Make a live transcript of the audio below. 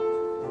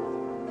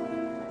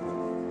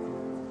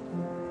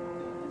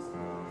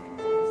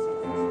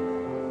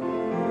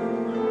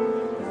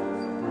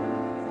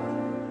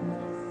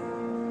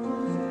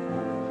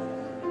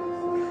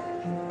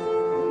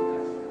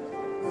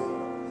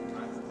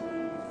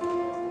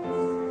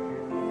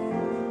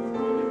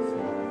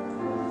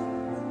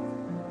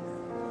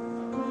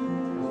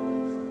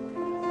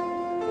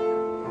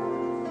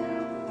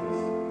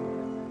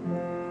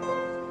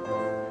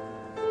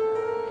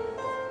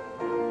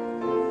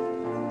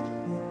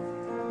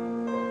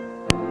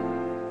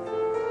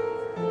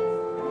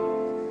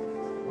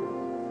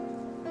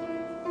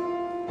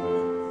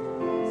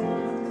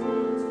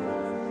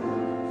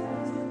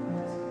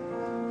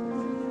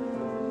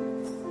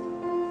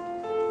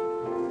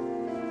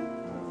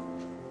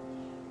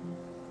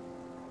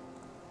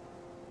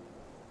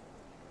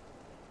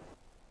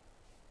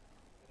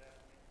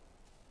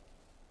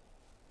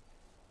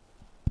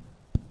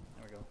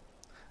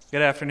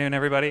Good afternoon,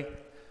 everybody.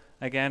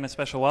 Again, a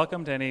special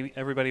welcome to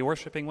everybody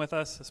worshiping with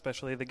us,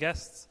 especially the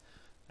guests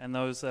and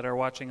those that are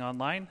watching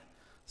online.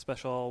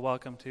 Special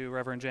welcome to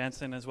Reverend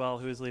Jansen as well,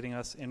 who is leading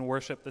us in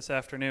worship this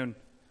afternoon.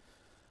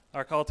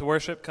 Our call to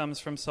worship comes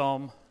from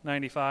Psalm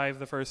 95,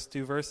 the first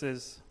two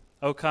verses.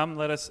 O come,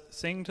 let us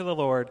sing to the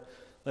Lord.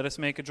 Let us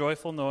make a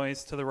joyful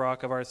noise to the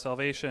rock of our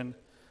salvation.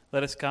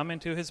 Let us come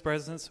into his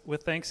presence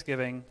with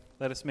thanksgiving.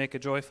 Let us make a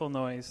joyful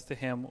noise to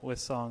him with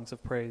songs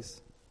of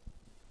praise.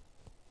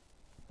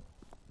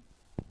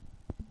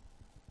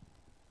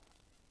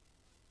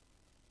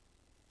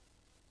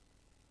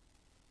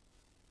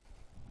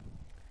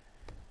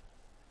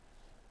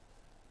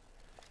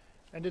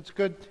 And it's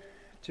good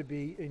to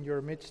be in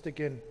your midst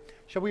again.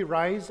 Shall we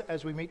rise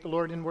as we meet the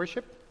Lord in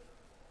worship?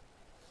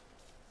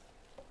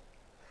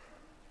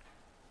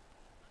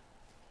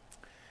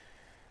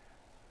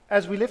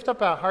 As we lift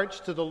up our hearts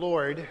to the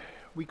Lord,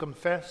 we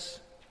confess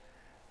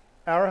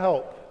our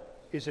help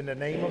is in the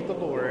name of the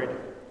Lord,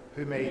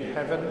 who made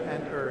heaven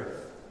and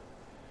earth.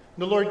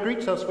 The Lord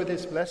greets us with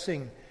his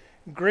blessing.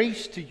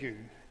 Grace to you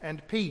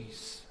and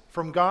peace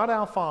from God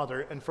our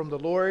Father and from the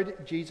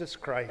Lord Jesus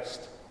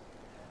Christ.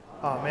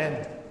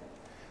 Amen.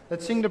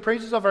 Let's sing the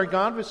praises of our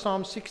God with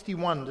Psalm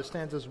 61, the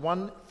stanzas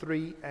 1,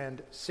 3,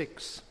 and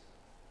 6.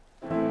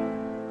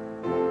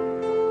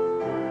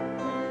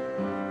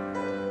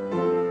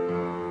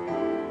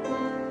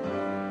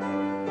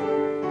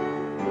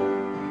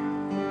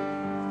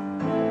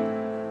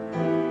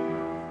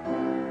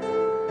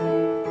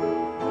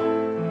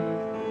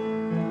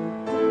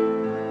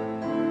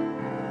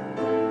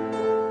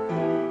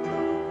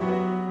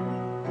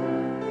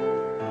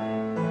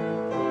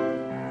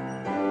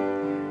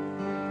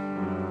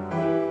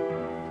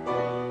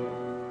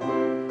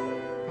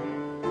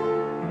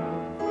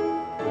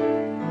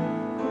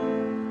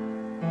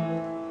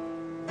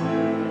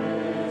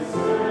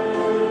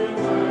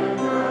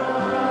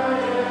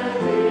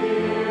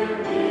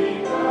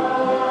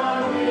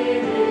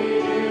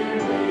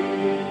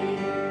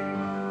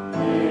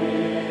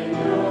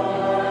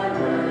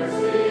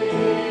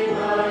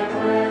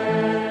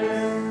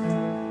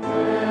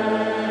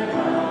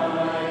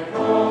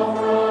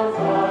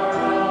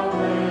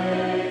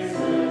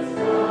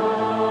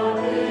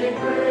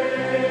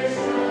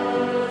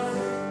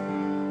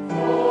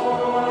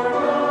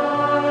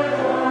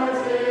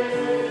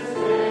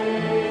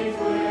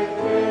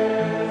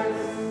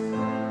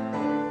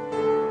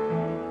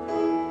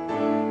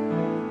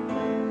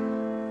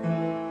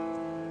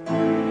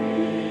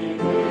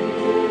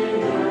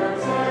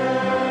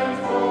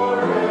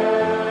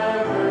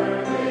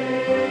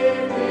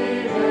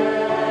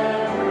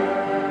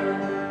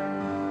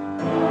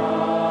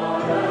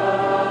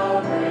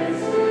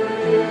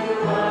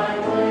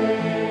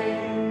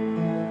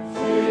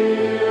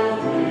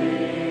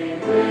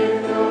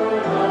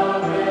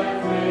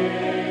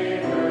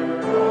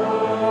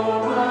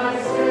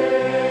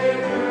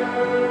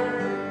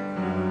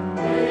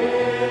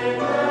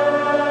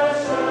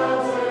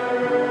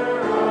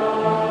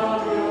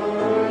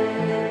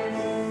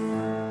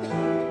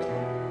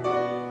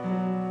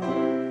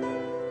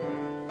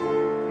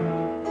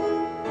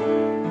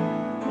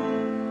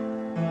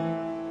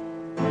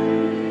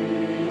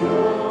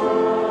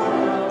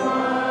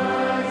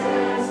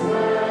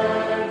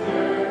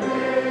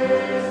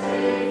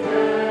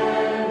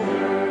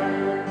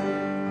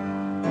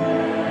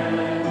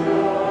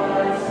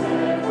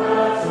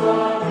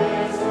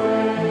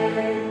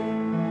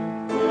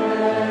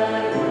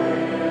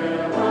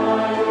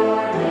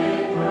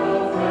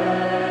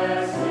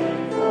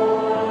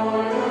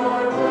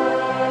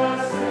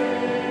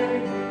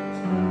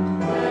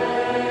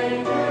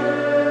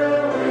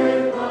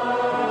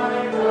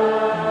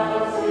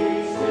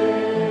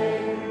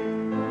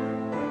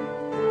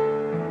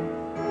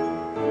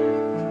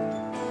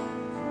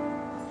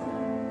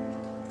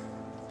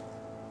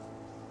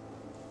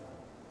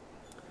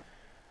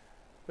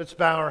 Let's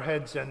bow our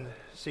heads and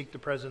seek the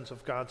presence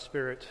of God's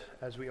Spirit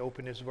as we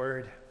open his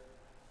word.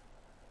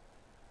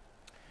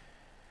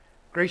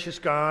 Gracious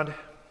God,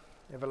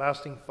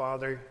 everlasting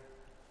Father,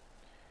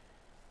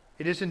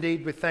 it is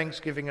indeed with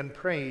thanksgiving and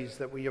praise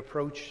that we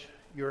approach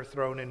your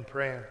throne in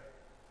prayer.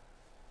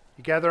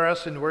 You gather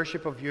us in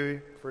worship of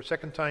you for a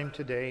second time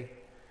today,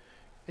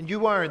 and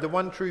you are the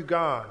one true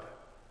God.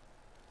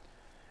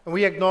 And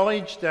we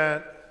acknowledge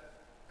that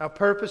our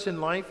purpose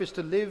in life is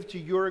to live to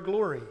your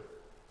glory,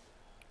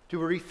 to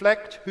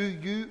reflect who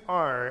you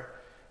are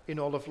in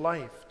all of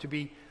life, to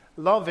be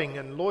loving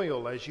and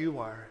loyal as you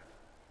are.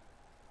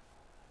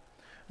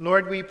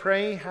 Lord, we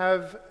pray,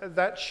 have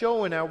that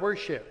show in our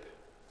worship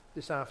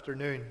this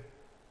afternoon.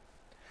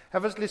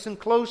 Have us listen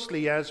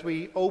closely as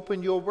we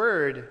open your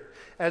word,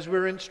 as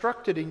we're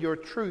instructed in your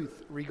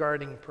truth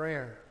regarding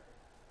prayer.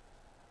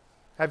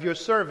 Have your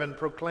servant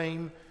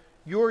proclaim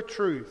your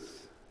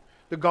truth,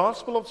 the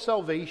gospel of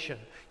salvation.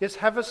 Yes,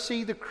 have us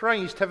see the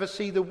Christ, have us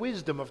see the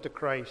wisdom of the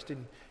Christ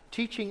in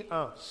teaching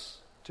us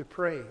to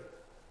pray.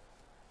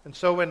 And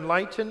so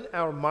enlighten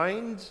our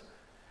minds,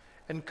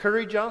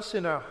 encourage us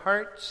in our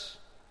hearts,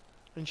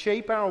 and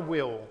shape our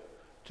will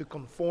to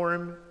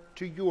conform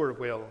to your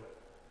will.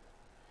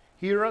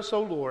 Hear us,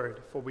 O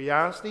Lord, for we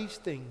ask these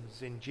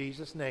things in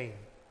Jesus' name.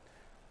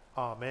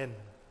 Amen.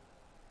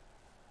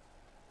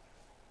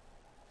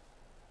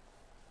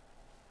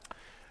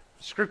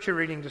 Scripture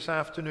reading this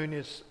afternoon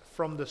is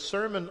from the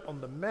Sermon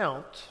on the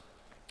Mount,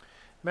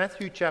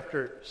 Matthew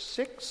chapter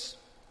 6,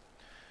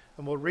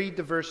 and we'll read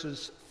the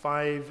verses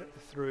 5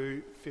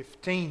 through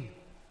 15.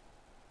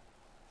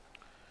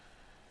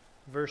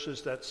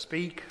 Verses that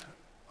speak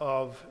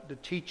of the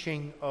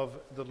teaching of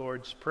the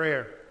Lord's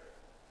Prayer.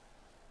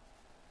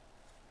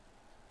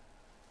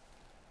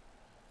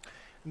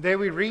 There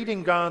we read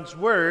in God's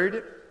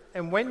Word,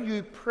 "And when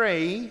you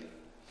pray,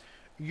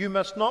 you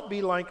must not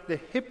be like the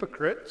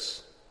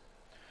hypocrites,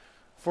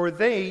 for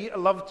they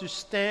love to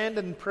stand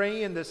and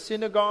pray in the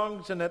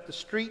synagogues and at the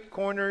street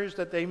corners,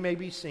 that they may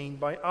be seen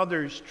by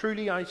others.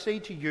 Truly I say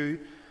to you,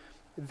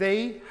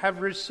 they have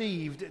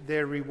received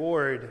their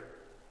reward.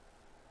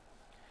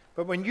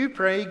 But when you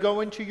pray, go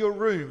into your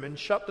room and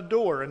shut the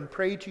door and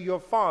pray to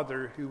your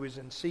Father who is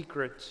in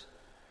secret.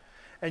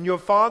 And your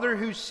Father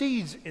who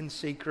sees in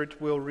secret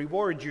will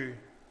reward you.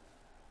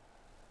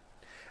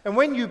 And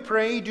when you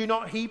pray, do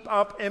not heap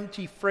up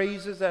empty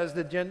phrases as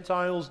the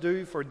Gentiles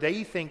do, for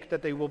they think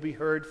that they will be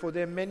heard for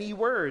their many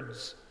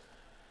words.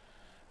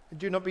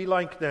 Do not be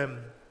like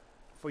them,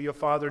 for your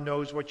Father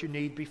knows what you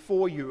need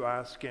before you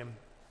ask Him.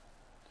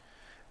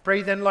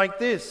 Pray then like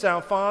this: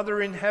 Our Father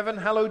in heaven,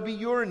 hallowed be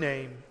your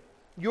name.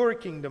 Your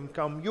kingdom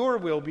come, your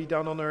will be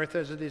done on earth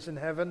as it is in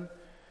heaven.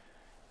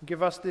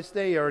 Give us this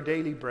day our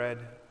daily bread,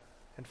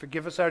 and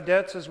forgive us our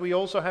debts as we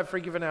also have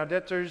forgiven our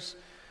debtors.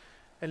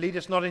 And lead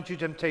us not into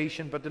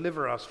temptation, but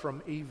deliver us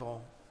from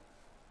evil.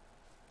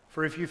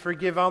 For if you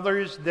forgive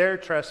others their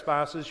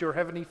trespasses, your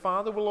heavenly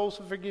Father will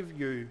also forgive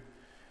you.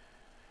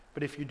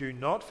 But if you do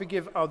not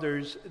forgive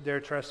others their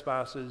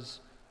trespasses,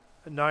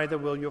 neither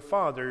will your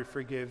Father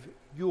forgive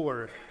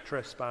your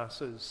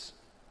trespasses."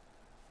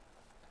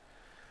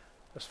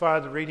 As far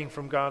as the reading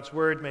from God's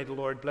Word, may the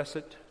Lord bless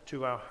it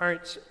to our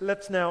hearts.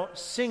 Let's now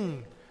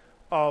sing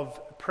of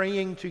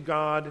praying to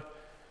God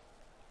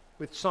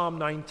with Psalm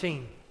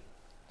 19.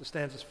 The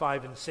stanzas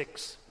 5 and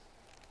 6.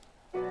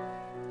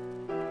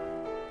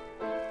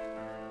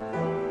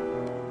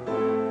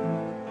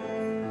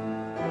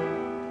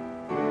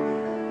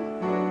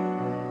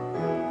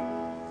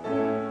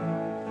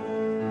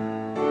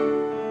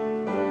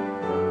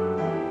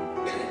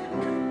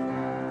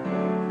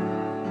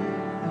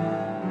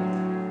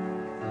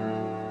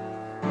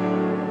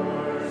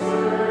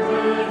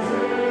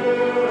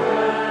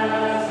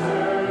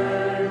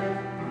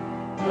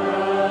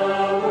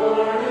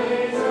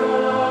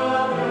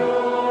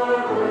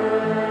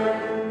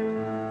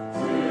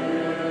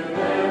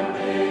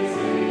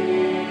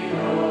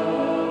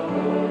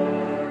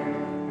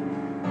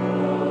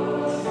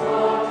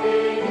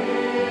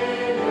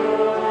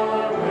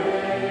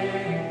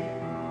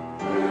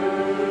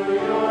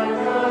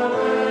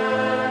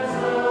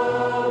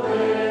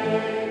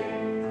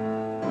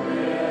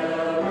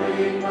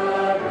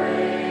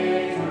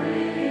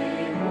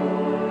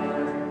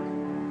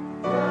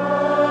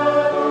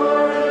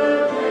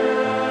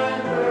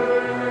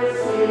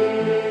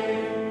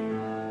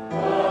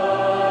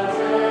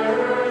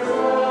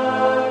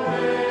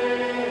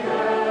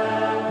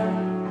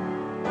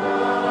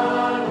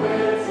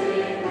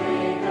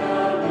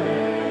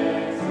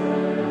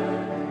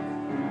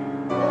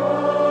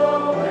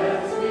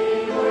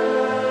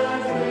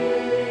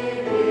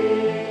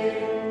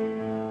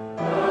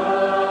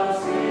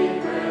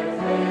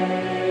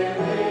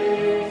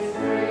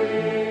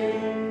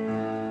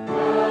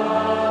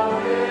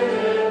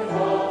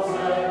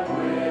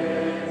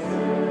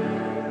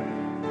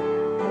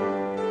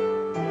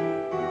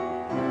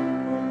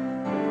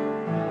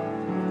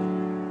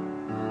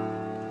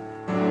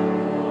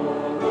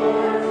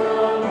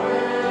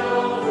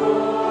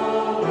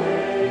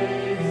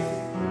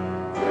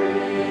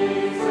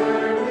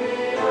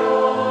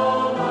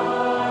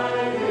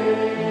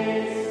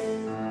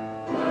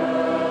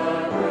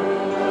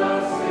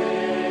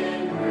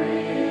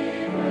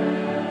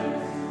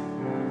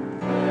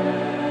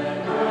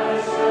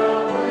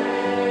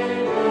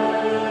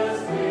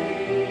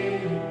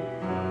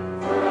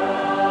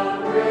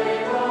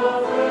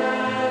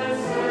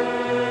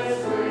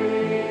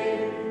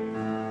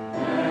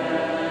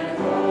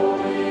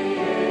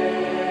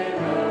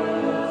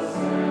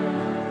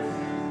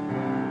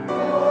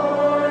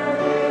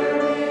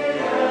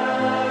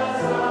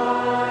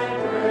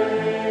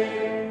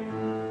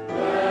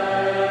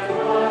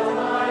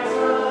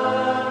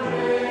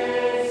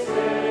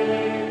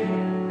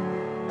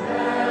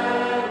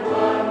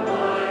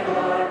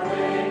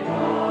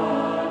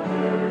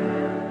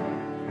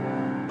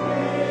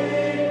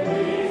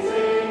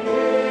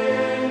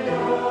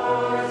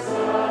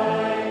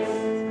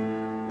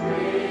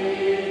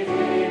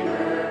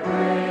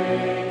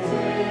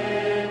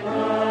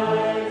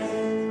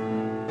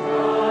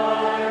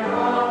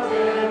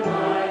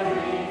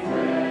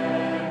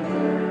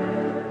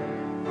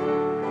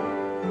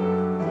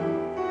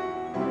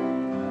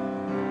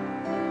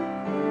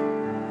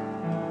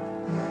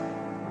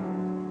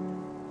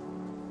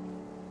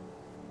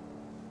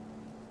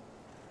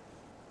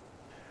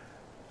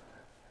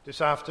 This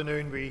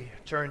afternoon we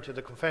turn to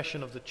the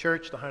Confession of the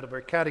Church, the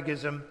Heidelberg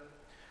Catechism,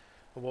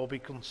 and we'll be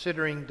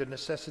considering the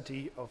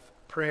necessity of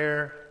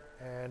prayer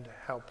and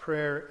how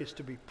prayer is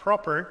to be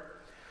proper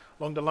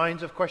along the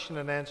lines of question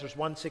and answers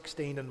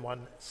 116 and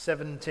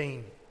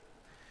 117.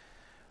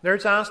 There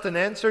it's asked and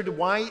answered,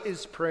 why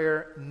is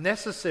prayer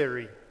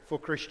necessary for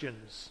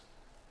Christians?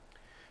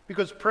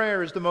 Because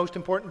prayer is the most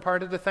important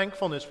part of the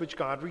thankfulness which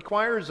God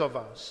requires of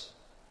us.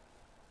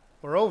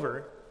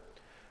 Moreover,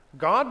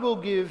 God will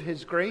give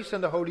His grace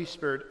and the Holy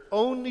Spirit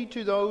only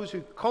to those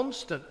who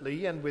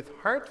constantly and with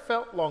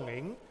heartfelt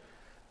longing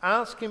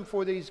ask Him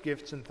for these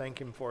gifts and thank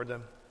Him for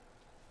them.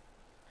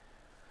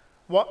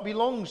 What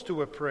belongs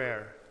to a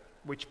prayer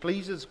which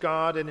pleases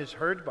God and is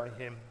heard by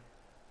Him?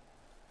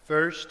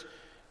 First,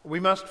 we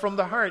must from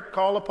the heart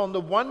call upon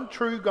the one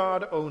true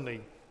God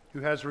only,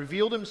 who has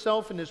revealed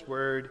Himself in His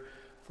Word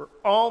for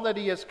all that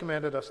He has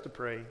commanded us to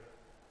pray.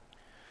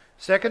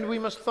 Second, we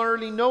must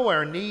thoroughly know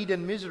our need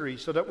and misery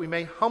so that we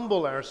may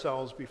humble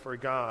ourselves before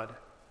God.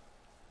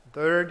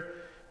 Third,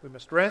 we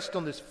must rest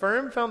on this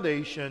firm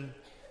foundation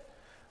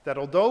that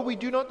although we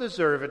do not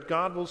deserve it,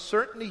 God will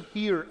certainly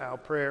hear our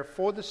prayer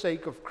for the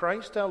sake of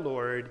Christ our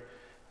Lord,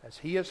 as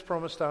He has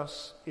promised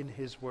us in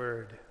His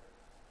Word.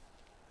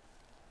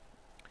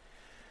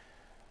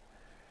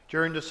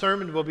 During the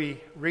sermon, we'll be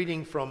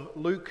reading from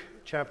Luke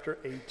chapter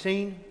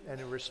 18,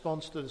 and in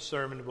response to the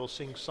sermon, we'll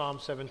sing Psalm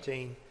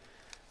 17,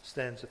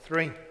 stanza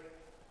 3.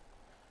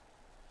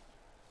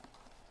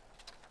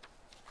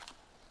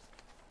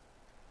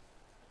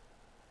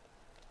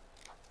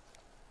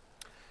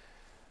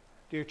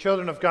 Dear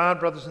children of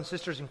God, brothers and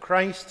sisters in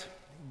Christ,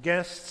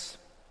 guests,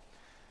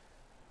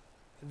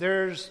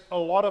 there's a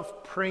lot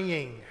of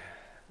praying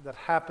that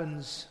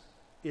happens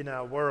in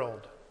our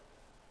world.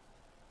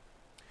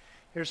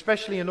 Here,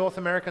 especially in North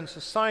American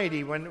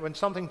society, when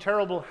something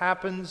terrible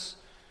happens,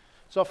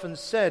 it's often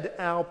said,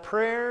 our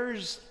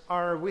prayers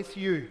are with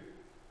you.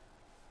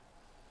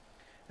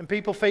 And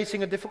people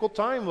facing a difficult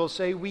time will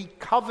say, we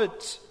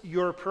covet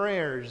your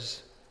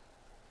prayers.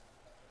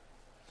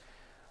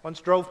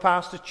 Once drove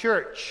past a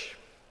church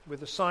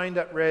with a sign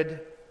that read,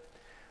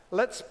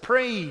 let's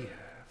pray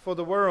for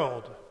the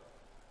world.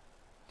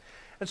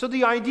 And so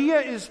the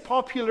idea is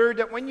popular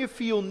that when you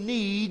feel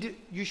need,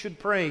 you should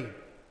pray.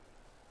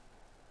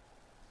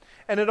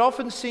 And it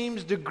often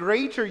seems the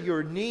greater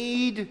your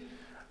need,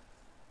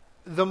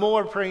 the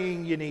more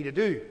praying you need to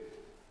do.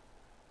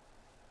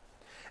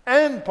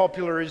 And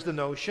popular is the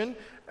notion,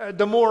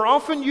 the more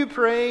often you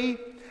pray,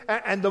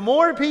 and the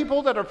more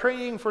people that are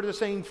praying for the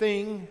same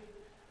thing,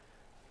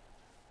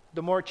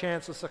 the more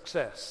chance of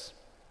success.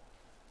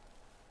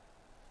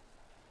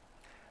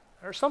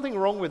 There's something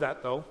wrong with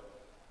that, though.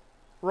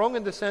 Wrong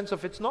in the sense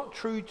of it's not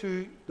true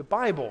to the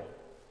Bible.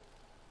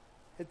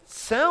 It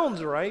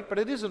sounds right, but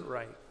it isn't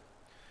right.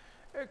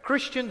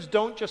 Christians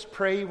don't just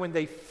pray when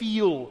they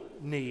feel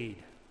need.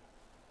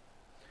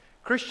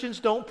 Christians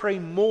don't pray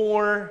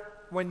more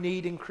when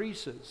need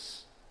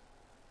increases.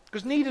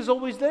 Because need is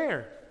always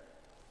there.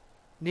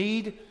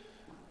 Need,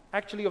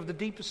 actually, of the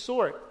deepest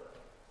sort.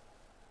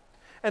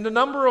 And the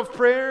number of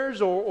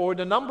prayers or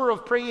the number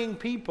of praying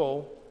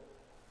people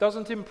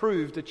doesn't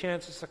improve the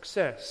chance of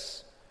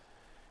success.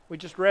 We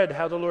just read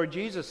how the Lord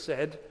Jesus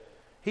said,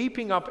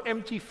 heaping up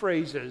empty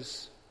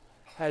phrases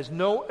has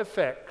no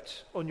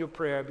effect on your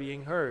prayer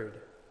being heard.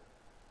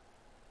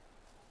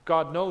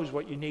 God knows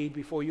what you need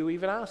before you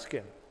even ask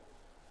Him.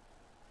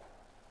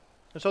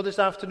 And so this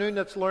afternoon,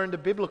 let's learn the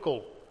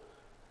biblical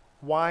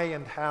why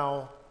and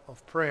how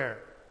of prayer.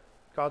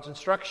 God's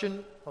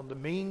instruction on the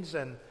means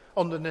and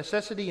on the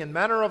necessity and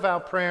manner of our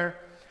prayer.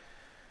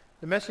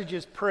 The message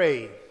is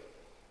pray.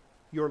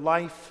 Your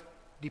life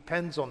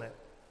depends on it.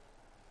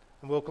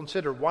 And we'll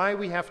consider why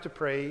we have to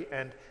pray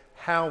and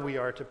how we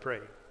are to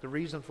pray. The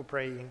reason for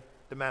praying,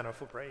 the manner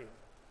for praying.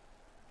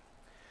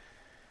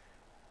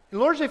 In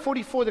Lord's Day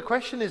 44, the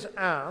question is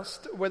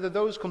asked whether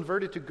those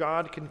converted to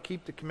God can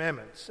keep the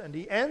commandments. And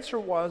the answer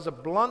was a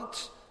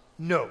blunt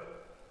no.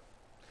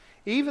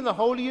 Even the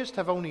holiest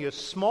have only a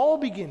small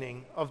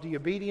beginning of the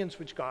obedience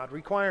which God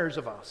requires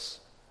of us.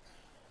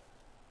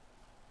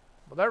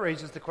 Well, that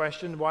raises the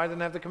question, why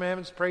then have the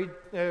commandments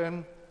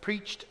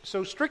preached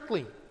so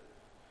strictly?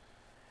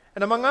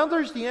 And among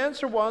others, the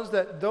answer was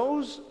that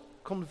those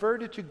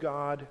converted to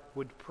God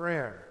would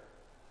pray.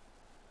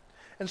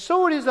 And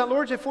so it is that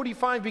Lord's Day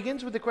 45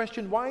 begins with the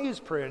question, why is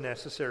prayer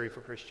necessary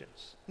for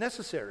Christians?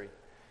 Necessary.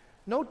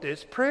 Note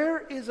this,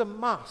 prayer is a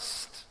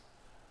must.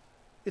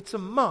 It's a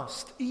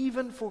must,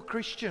 even for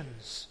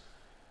Christians.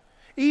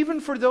 Even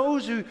for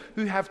those who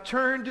have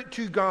turned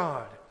to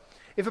God.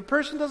 If a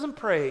person doesn't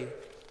pray,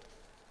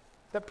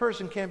 that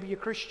person can't be a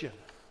Christian.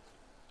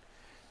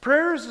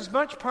 Prayer is as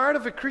much part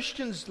of a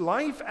Christian's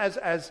life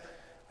as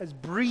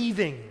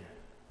breathing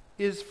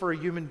is for a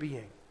human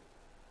being.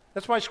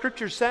 That's why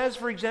Scripture says,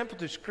 for example,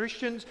 to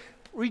Christians,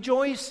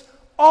 rejoice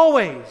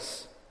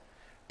always.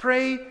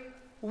 Pray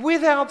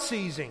without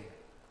ceasing.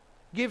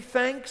 Give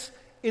thanks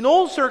in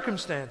all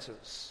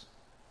circumstances.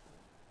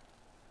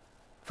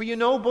 For you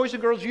know, boys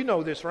and girls, you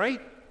know this, right?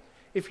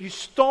 If you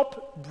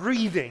stop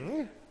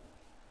breathing,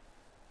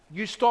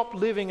 you stop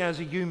living as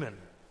a human.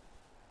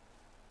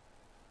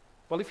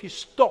 Well, if you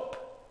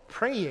stop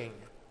praying,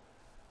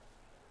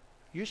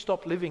 you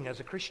stop living as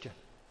a Christian.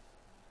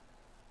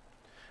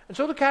 And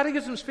so the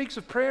Catechism speaks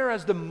of prayer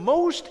as the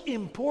most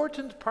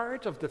important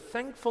part of the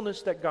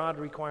thankfulness that God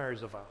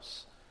requires of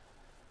us.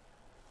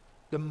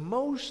 The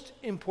most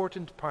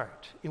important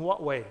part. In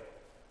what way?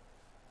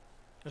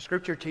 The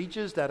Scripture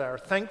teaches that our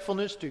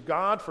thankfulness to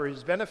God for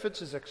His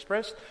benefits is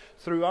expressed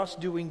through us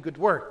doing good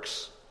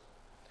works.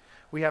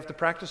 We have the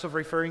practice of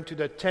referring to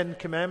the 10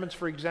 Commandments,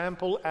 for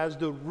example, as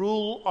the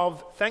rule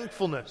of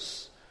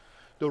thankfulness.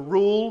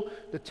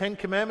 The 10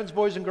 Commandments,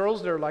 boys and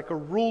girls, they're like a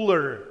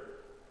ruler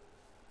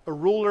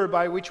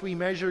by which we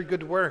measure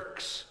good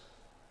works.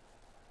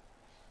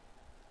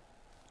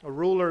 A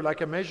ruler,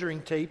 like a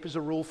measuring tape, is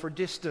a rule for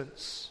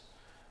distance.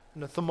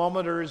 And a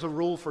thermometer is a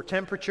rule for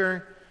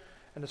temperature.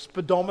 And a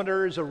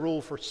speedometer is a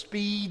rule for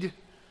speed.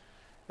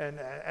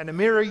 And a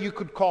mirror, you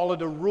could call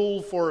it a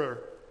rule for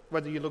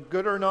whether you look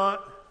good or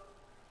not.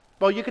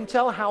 Well, you can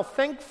tell how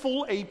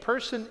thankful a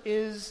person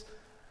is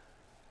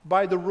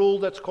by the rule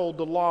that's called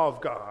the law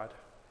of God.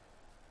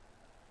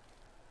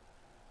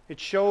 It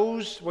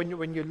shows, when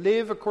you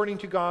live according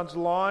to God's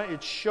law,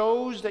 it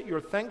shows that you're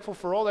thankful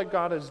for all that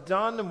God has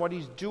done and what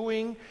He's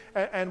doing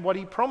and what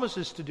He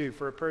promises to do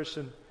for a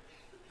person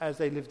as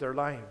they live their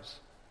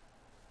lives.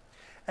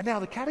 And now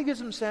the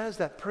Catechism says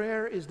that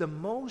prayer is the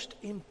most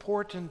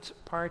important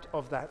part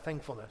of that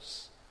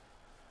thankfulness.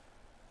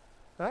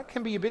 That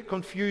can be a bit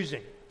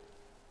confusing.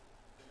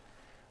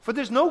 For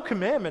there's no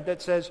commandment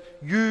that says,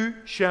 you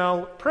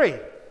shall pray.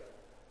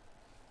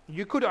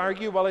 You could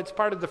argue, well, it's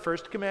part of the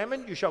first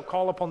commandment, you shall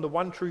call upon the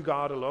one true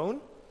God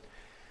alone.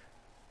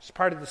 It's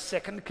part of the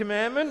second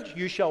commandment,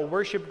 you shall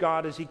worship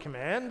God as He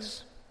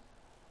commands.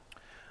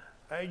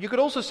 You could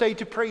also say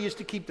to pray is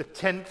to keep the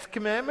 10th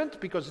commandment,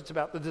 because it's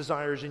about the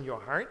desires in your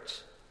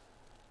heart.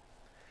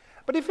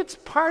 But if it's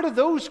part of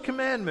those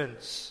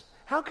commandments,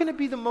 how can it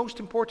be the most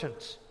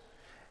important?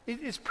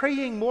 Is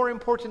praying more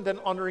important than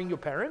honoring your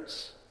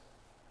parents?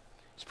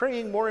 Is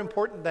praying more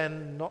important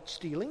than not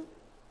stealing?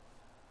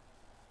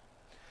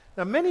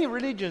 Now, many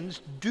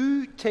religions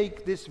do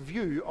take this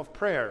view of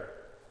prayer.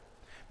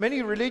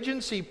 Many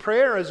religions see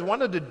prayer as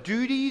one of the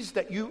duties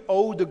that you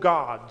owe the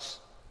gods.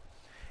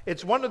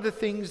 It's one of the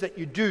things that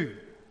you do.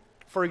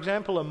 For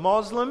example, a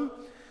Muslim,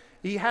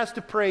 he has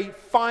to pray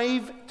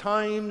 5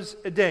 times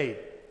a day.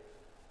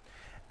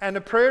 And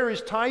a prayer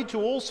is tied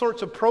to all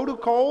sorts of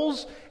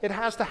protocols. It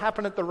has to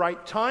happen at the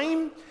right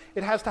time.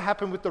 It has to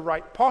happen with the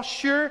right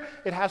posture.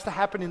 It has to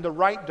happen in the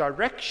right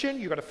direction.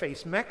 You've got to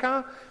face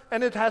Mecca.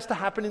 And it has to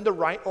happen in the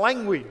right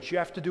language. You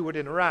have to do it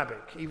in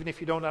Arabic, even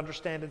if you don't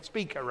understand and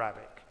speak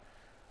Arabic.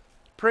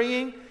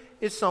 Praying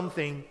is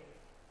something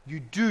you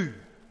do.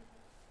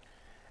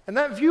 And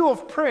that view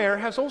of prayer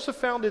has also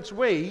found its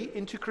way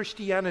into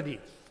Christianity.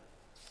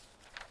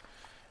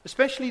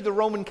 Especially the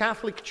Roman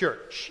Catholic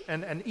Church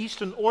and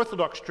Eastern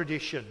Orthodox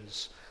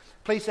traditions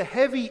place a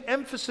heavy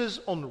emphasis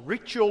on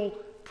ritual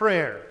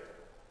prayer.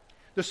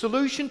 The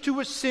solution to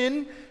a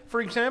sin,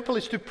 for example,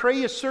 is to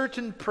pray a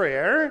certain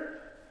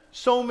prayer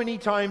so many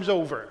times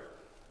over.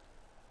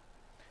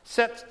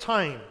 Set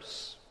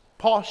times,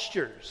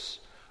 postures,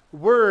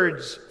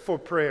 words for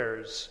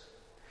prayers.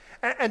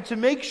 And to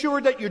make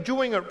sure that you're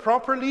doing it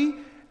properly,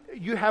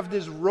 you have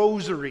this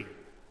rosary.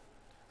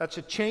 That's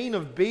a chain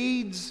of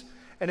beads.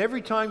 And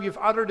every time you've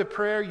uttered a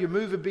prayer, you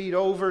move a bead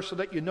over so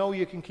that you know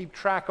you can keep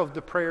track of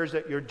the prayers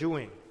that you're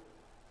doing.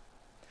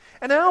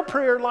 And our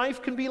prayer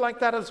life can be like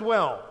that as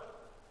well.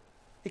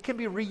 It can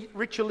be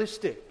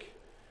ritualistic.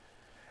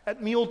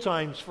 At meal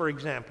times, for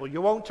example,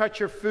 you won't touch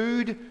your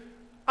food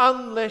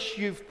unless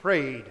you've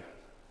prayed,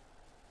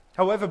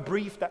 however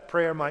brief that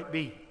prayer might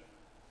be.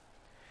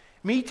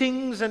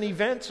 Meetings and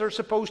events are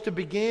supposed to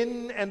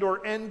begin and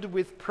or end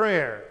with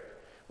prayer.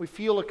 We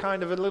feel a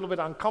little bit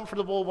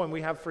uncomfortable when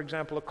we have, for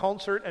example, a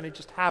concert and it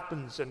just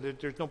happens and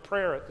there's no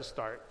prayer at the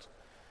start.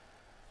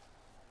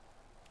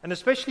 And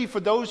especially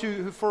for those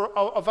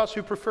of us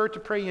who prefer to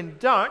pray in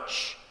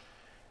Dutch,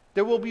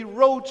 there will be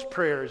rote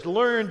prayers,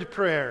 learned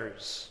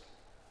prayers.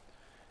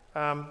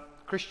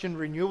 Christian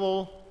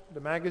Renewal,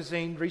 the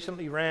magazine,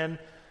 recently ran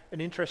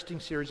an interesting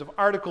series of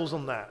articles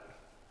on that.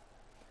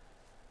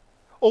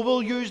 Or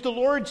we'll use the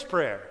Lord's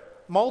Prayer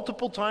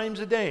multiple times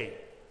a day.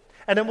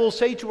 And then we'll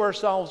say to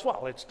ourselves,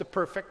 well, it's the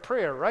perfect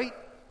prayer, right?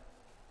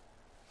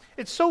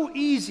 It's so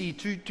easy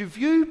to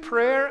view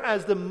prayer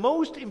as the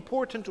most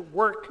important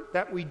work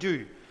that we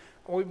do.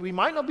 We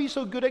might not be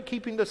so good at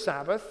keeping the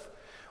Sabbath,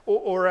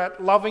 or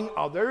at loving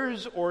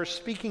others, or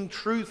speaking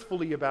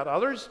truthfully about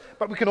others,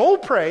 but we can all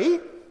pray.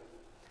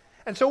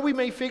 And so we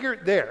may figure,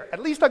 there,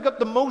 at least I got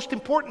the most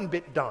important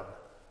bit done.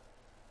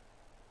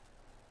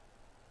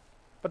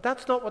 But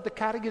that's not what the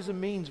Catechism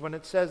means when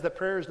it says that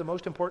prayer is the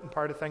most important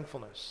part of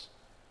thankfulness.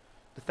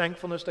 The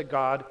thankfulness that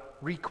God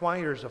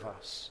requires of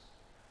us.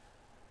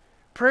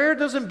 Prayer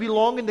doesn't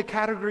belong in the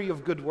category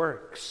of good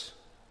works.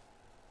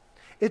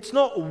 It's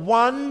not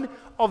one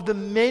of the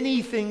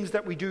many things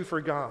that we do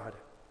for God.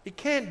 It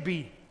can't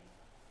be.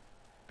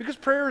 Because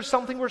prayer is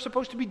something we're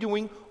supposed to be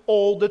doing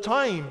all the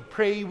time.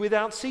 Pray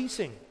without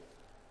ceasing.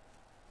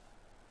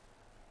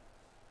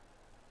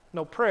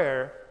 No,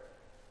 prayer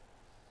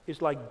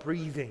is like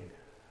breathing.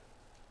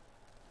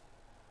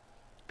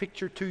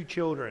 Picture two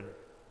children.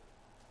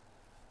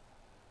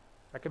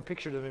 I can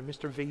picture them in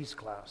Mr. V's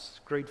class,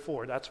 grade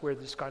 4. That's where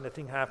this kind of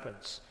thing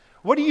happens.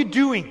 What are you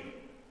doing?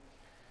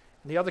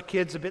 And the other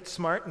kid's a bit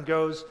smart and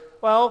goes,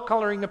 well,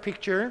 coloring a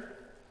picture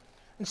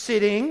and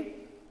sitting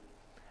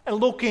and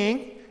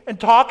looking and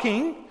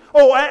talking.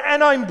 Oh,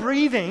 and I'm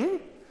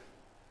breathing.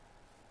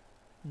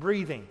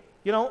 Breathing.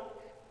 You know,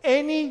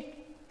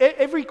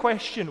 every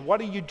question,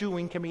 what are you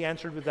doing, can be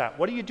answered with that.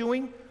 What are you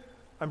doing?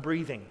 I'm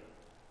breathing.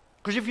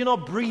 Because if you're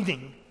not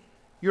breathing,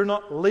 you're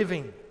not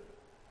living.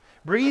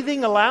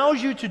 Breathing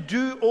allows you to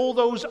do all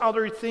those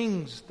other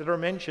things that are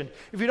mentioned.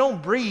 If you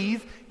don't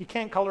breathe, you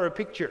can't color a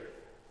picture.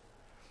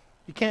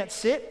 You can't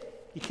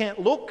sit. You can't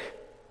look.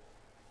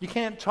 You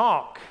can't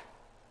talk.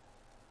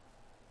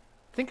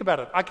 Think about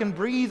it. I can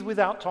breathe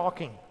without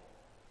talking.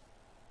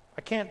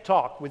 I can't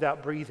talk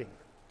without breathing.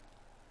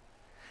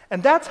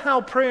 And that's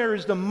how prayer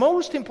is the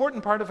most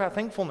important part of our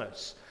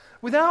thankfulness.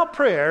 Without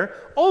prayer,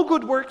 all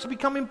good works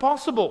become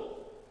impossible.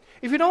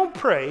 If you don't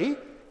pray,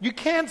 you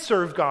can't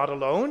serve God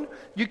alone.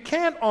 You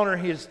can't honor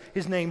His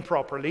name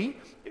properly.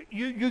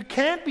 You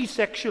can't be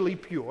sexually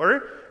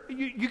pure.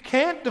 You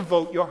can't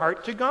devote your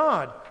heart to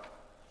God.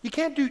 You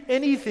can't do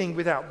anything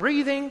without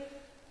breathing.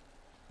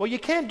 Well, you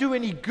can't do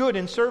any good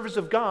in service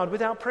of God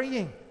without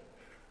praying.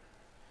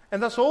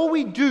 And thus all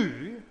we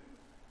do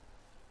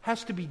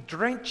has to be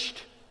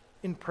drenched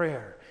in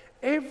prayer.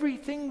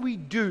 Everything we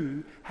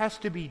do has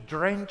to be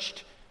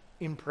drenched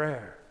in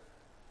prayer.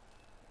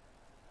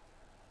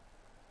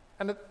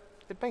 And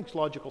it makes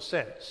logical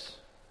sense.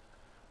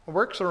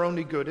 Works are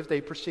only good if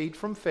they proceed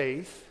from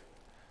faith,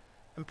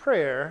 and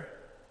prayer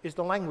is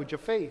the language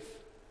of faith.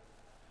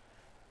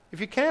 If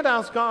you can't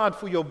ask God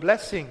for your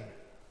blessing,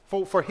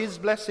 for His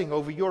blessing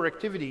over your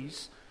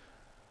activities,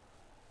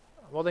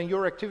 well, then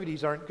your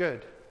activities aren't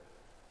good.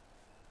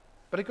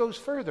 But it goes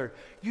further.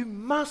 You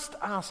must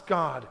ask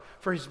God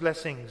for His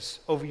blessings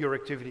over your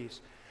activities.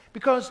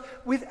 Because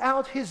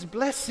without His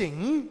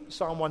blessing,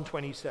 Psalm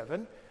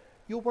 127,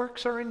 your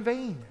works are in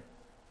vain.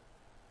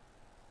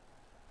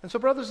 And so,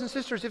 brothers and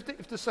sisters,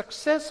 if the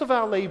success of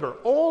our labor,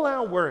 all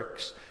our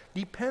works,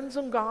 depends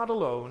on God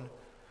alone,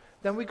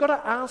 then we've got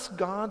to ask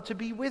God to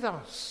be with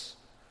us,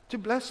 to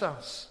bless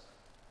us.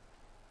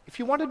 If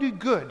you want to do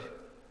good,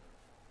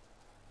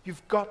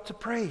 you've got to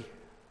pray.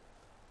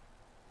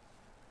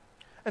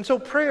 And so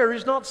prayer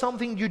is not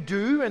something you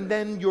do and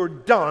then you're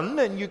done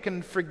and you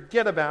can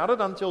forget about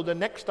it until the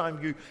next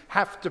time you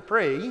have to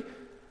pray.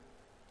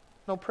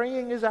 No,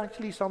 praying is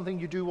actually something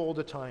you do all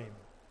the time.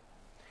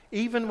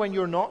 Even when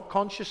you're not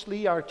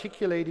consciously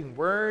articulating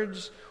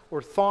words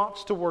or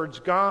thoughts towards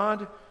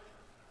God,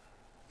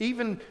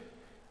 even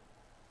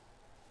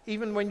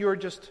when you're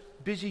just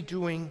busy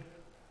doing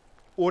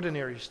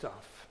ordinary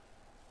stuff.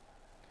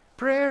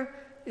 Prayer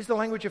is the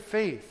language of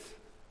faith.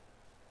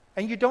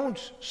 And you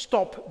don't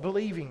stop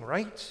believing,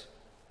 right?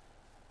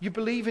 You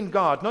believe in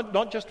God,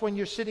 not just when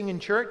you're sitting in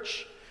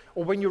church,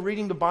 or when you're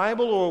reading the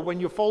Bible, or when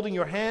you're folding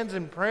your hands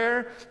in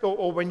prayer,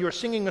 or when you're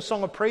singing a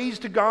song of praise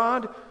to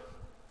God.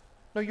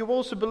 No, you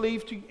also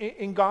believe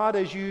in God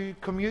as you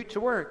commute to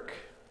work,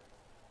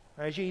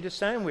 as you eat a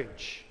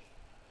sandwich,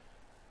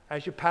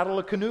 as you paddle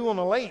a canoe on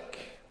a lake,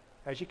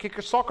 as you kick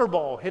a soccer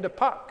ball, hit a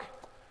puck,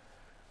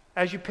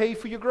 as you pay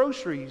for your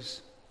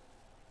groceries.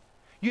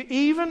 You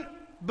even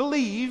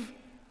believe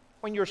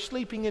when you're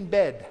sleeping in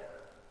bed.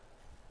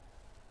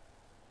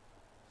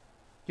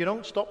 You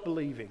don't stop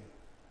believing.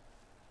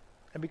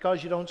 And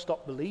because you don't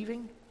stop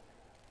believing,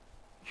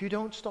 you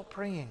don't stop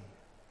praying.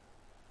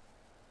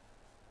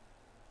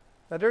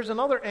 Now there's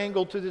another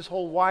angle to this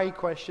whole why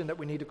question that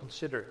we need to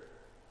consider.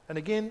 And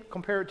again,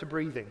 compare it to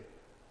breathing.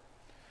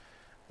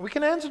 We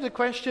can answer the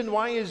question,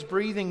 why is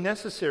breathing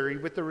necessary,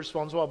 with the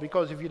response, well,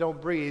 because if you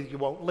don't breathe, you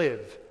won't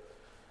live.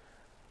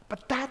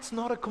 But that's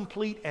not a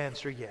complete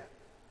answer yet.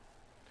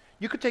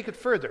 You could take it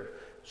further.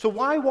 So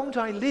why won't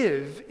I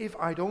live if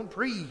I don't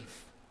breathe?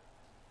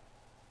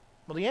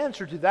 Well, the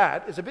answer to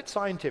that is a bit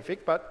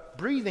scientific, but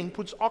breathing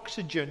puts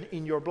oxygen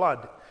in your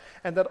blood.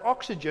 And that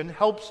oxygen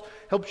helps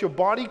your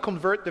body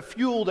convert the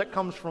fuel that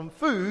comes from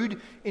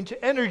food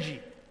into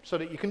energy so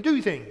that you can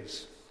do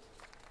things.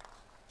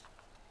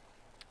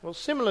 Well,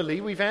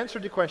 similarly, we've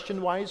answered the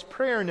question, why is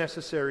prayer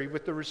necessary,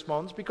 with the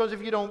response, because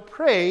if you don't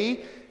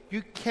pray,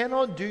 you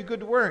cannot do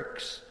good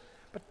works.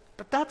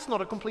 But that's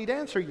not a complete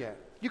answer yet.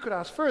 You could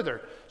ask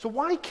further. So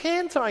why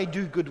can't I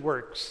do good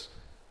works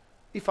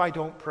if I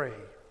don't pray?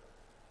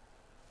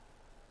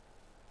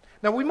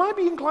 Now, we might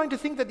be inclined to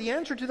think that the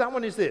answer to that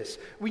one is this.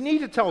 We need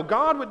to tell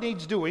God what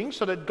needs doing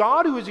so that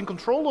God, who is in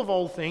control of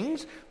all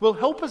things, will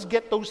help us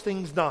get those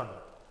things done.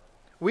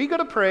 We got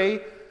to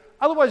pray,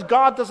 otherwise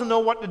God doesn't know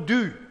what to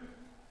do.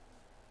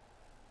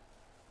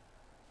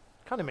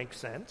 Kind of makes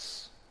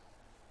sense,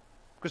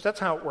 because that's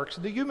how it works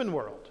in the human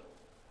world.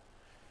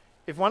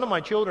 If one of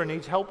my children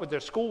needs help with their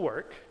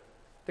schoolwork,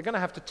 they're going to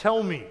have to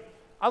tell me.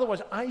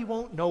 Otherwise, I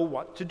won't know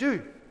what to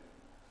do.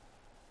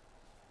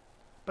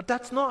 But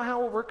that's not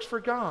how it works for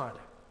God.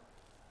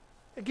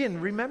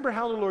 Again, remember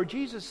how the Lord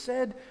Jesus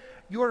said,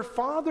 your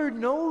Father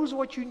knows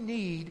what you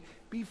need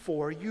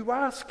before you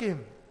ask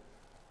Him.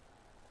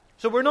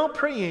 So we're not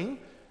praying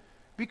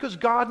because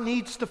God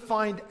needs to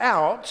find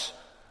out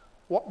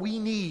what we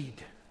need.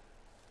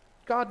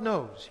 God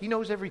knows. He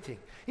knows everything.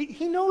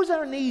 He knows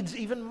our needs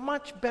even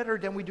much better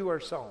than we do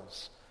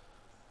ourselves.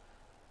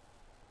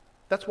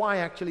 That's why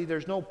actually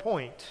there's no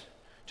point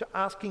to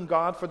asking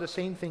God for the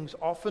same things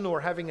often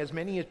or having as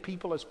many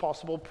people as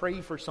possible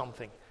pray for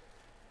something.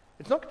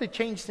 It's not going to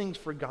change things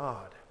for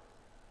God.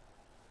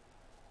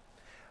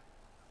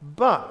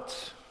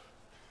 But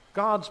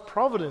God's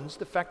providence,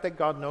 the fact that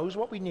God knows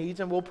what we need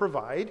and will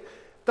provide,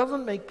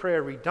 doesn't make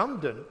prayer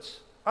redundant,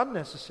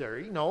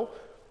 unnecessary. No,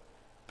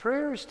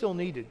 prayer is still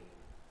needed.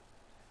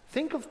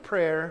 Think of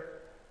prayer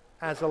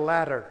as a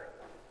ladder.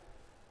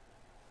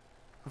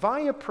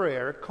 Via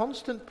prayer,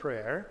 constant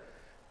prayer,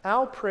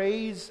 our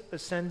praise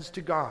ascends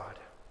to God.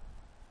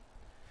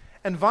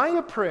 And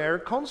via prayer,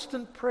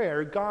 constant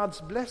prayer,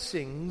 God's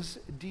blessings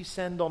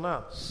descend on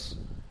us.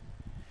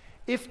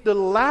 If the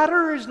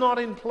ladder is not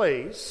in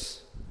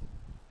place,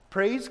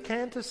 praise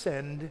can't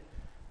ascend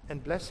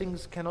and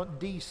blessings cannot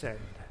descend.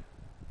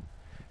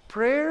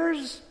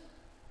 Prayers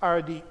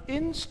are the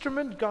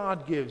instrument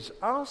God gives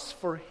us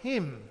for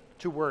Him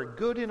to work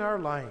good in our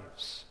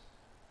lives.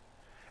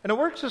 And it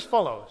works as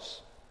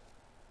follows.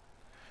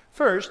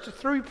 First,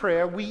 through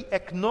prayer, we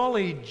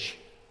acknowledge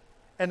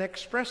and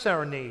express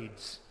our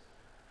needs.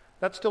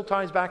 That still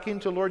ties back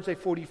into Lord's Day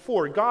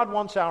 44. God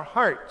wants our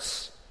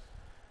hearts.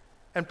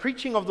 And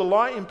preaching of the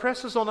law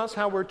impresses on us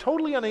how we're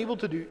totally unable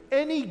to do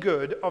any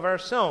good of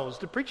ourselves.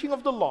 The preaching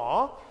of the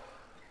law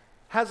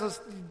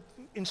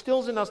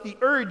instills in us the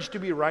urge to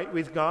be right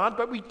with God,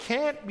 but we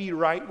can't be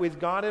right with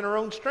God in our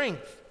own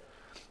strength.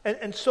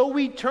 And so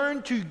we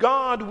turn to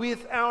God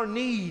with our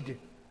need.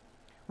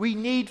 We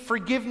need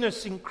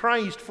forgiveness in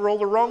Christ for all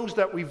the wrongs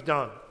that we've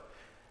done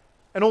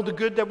and all the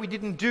good that we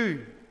didn't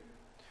do,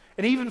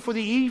 and even for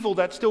the evil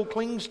that still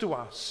clings to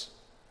us.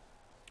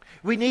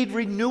 We need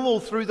renewal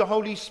through the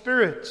Holy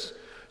Spirit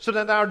so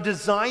that our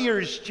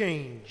desires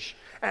change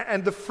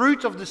and the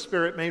fruit of the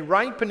Spirit may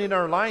ripen in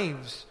our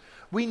lives.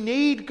 We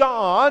need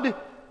God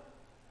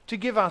to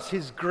give us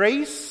His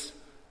grace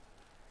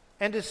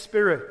and His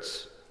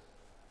Spirit.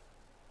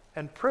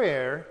 And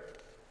prayer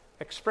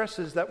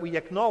expresses that we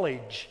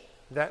acknowledge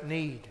that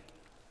need.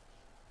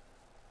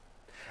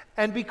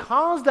 And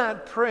because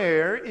that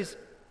prayer is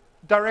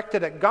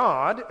directed at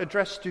God,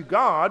 addressed to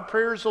God,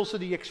 prayer is also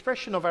the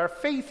expression of our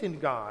faith in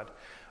God.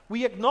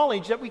 We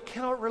acknowledge that we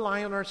cannot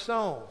rely on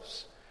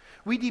ourselves.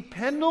 We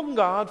depend on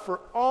God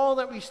for all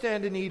that we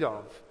stand in need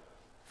of.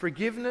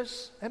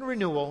 Forgiveness and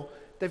renewal,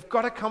 they've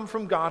got to come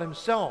from God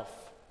Himself.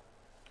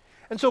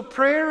 And so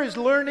prayer is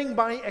learning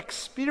by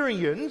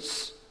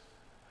experience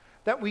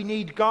that we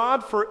need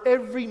God for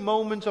every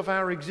moment of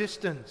our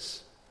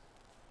existence.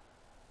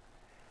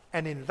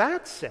 And in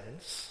that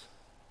sense,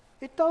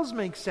 it does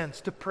make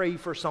sense to pray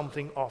for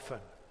something often,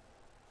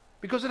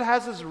 because it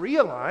has us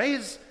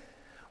realize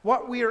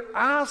what we are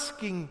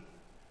asking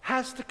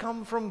has to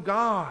come from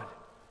God.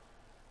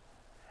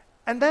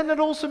 And then it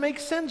also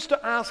makes sense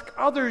to ask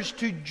others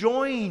to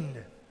join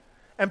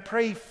and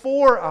pray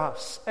for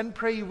us and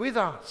pray with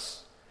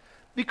us,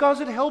 because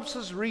it helps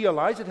us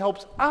realize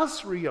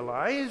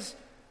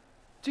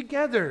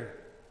together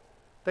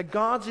that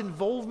God's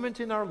involvement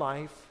in our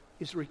life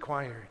is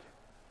required.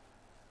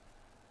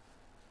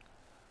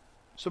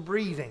 So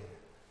breathing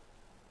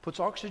puts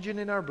oxygen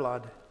in our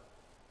blood.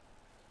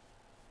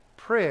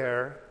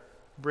 Prayer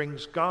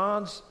brings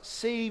God's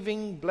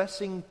saving,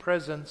 blessing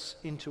presence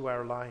into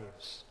our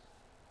lives.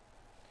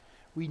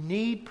 We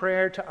need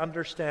prayer to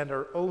understand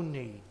our own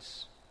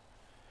needs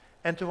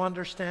and to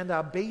understand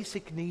our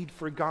basic need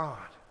for God.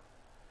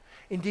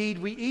 Indeed,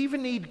 we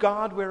even need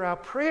God where our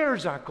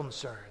prayers are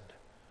concerned.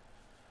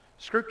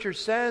 Scripture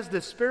says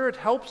the Spirit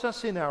helps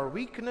us in our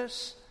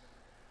weakness,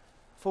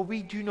 for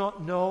we do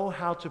not know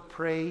how to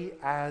pray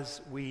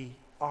as we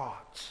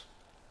ought.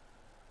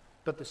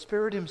 But the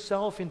Spirit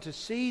Himself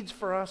intercedes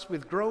for us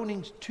with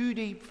groanings too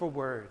deep for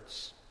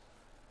words.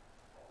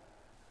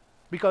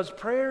 Because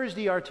prayer is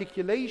the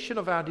articulation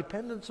of our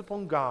dependence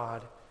upon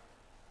God.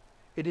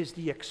 It is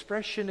the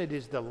expression, it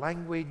is the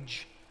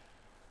language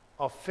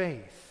of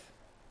faith.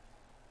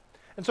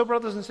 And so,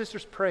 brothers and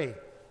sisters, pray.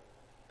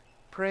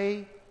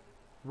 Pray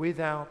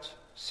without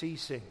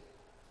ceasing.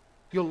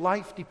 Your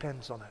life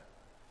depends on it.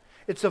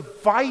 It's a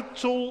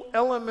vital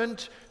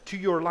element to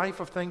your life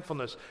of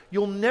thankfulness.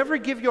 You'll never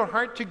give your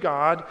heart to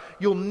God.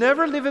 You'll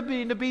never live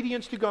in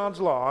obedience to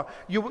God's law.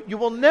 You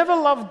will never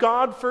love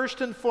God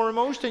first and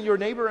foremost and your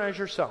neighbor as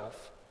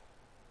yourself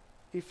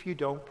if you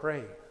don't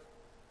pray.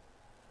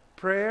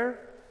 Prayer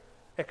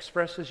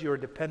expresses your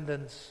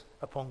dependence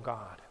upon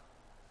God.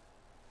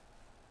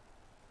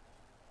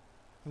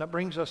 And that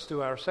brings us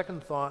to our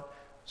second thought.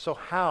 So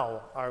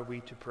how are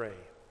we to pray?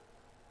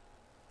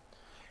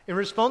 In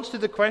response to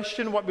the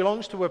question, what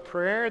belongs to a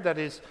prayer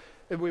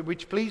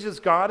which pleases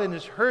God and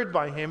is heard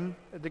by Him,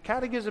 the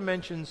Catechism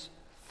mentions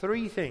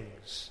three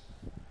things.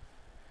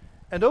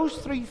 And those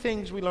three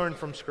things we learn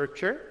from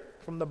Scripture,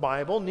 from the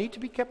Bible, need to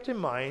be kept in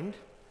mind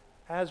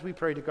as we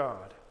pray to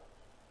God.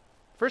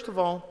 First of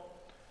all,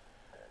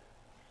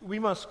 we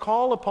must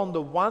call upon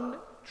the one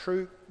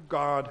true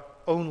God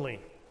only,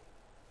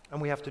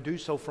 and we have to do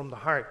so from the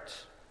heart.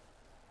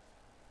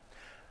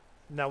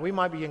 Now, we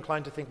might be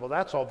inclined to think, well,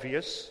 that's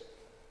obvious,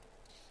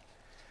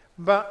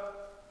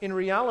 but in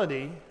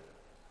reality,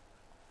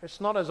 it's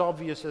not as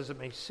obvious as it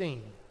may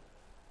seem.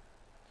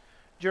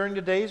 During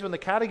the days when the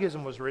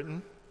Catechism was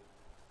written,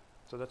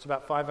 so that's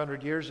about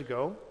 500 years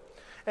ago,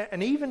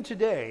 and even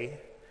today,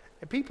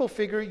 people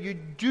figure you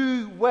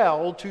do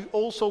well to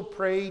also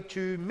pray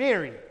to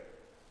Mary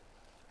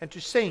and to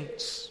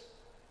saints.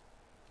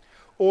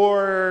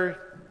 Or,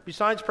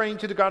 besides praying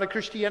to the God of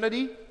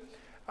Christianity,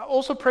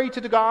 also pray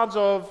to the gods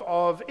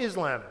of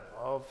Islam,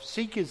 of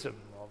Sikhism,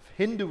 of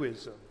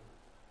Hinduism.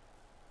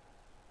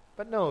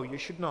 But no, you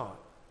should not.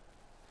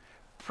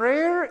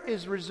 Prayer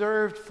is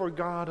reserved for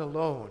God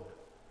alone.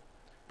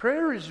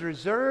 Prayer is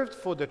reserved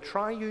for the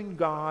triune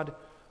God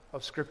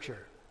of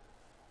Scripture.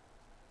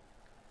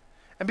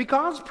 And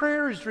because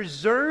prayer is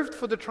reserved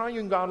for the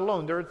triune God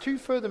alone, there are two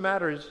further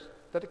matters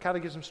that the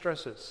Catechism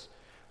stresses.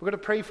 We're going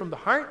to pray from the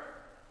heart,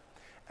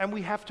 and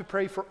we have to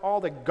pray for all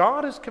that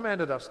God has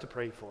commanded us to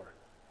pray for.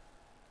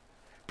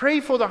 Pray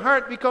for the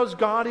heart because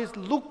God is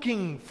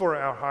looking for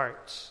our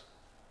hearts.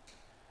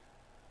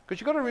 Because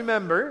you've got to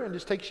remember, and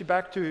this takes you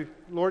back to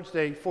Lord's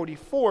Day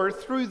 44,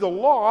 through the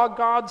law,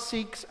 God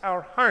seeks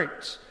our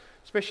hearts.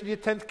 Especially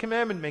the 10th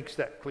commandment makes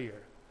that clear.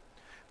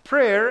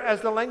 Prayer,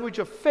 as the language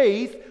of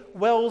faith,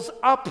 wells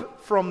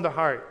up from the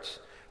heart.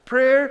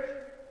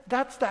 Prayer,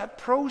 that's that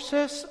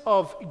process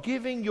of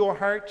giving your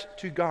heart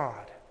to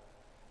God.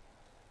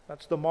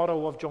 That's the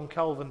motto of John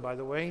Calvin, by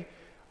the way.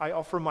 I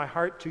offer my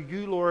heart to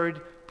you,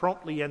 Lord,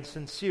 promptly and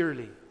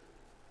sincerely.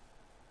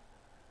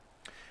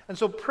 And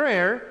so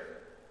prayer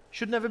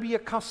should never be a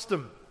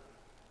custom,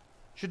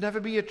 should never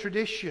be a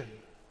tradition,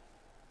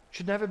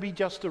 should never be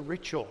just a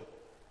ritual.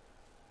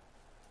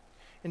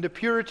 In the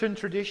Puritan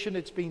tradition,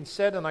 it's been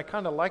said, and I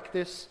kind of like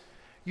this,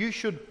 you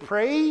should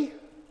pray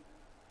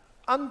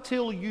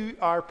until you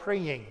are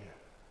praying.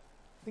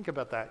 Think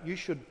about that. You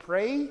should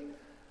pray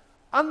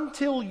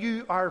until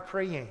you are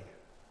praying.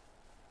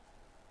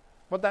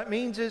 What that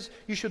means is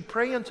you should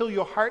pray until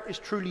your heart is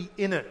truly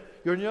in it.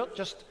 You're not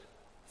just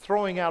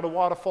throwing out a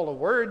waterfall of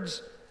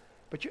words,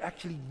 but you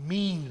actually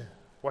mean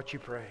what you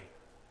pray.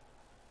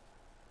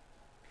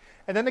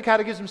 And then the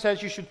Catechism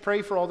says you should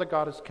pray for all that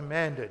God has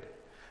commanded.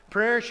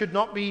 Prayer should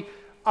not be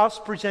us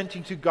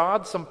presenting to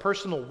God some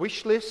personal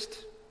wish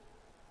list.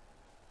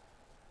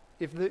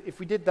 If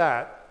we did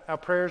that, our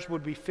prayers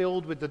would be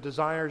filled with the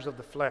desires of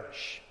the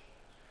flesh.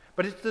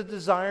 But it's the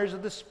desires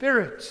of the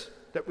Spirit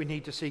that we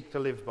need to seek to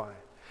live by.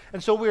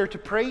 And so we are to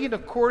pray in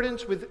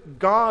accordance with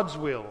God's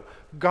will,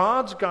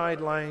 God's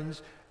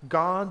guidelines,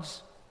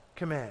 God's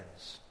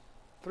commands.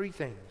 Three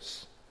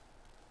things.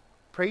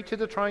 Pray to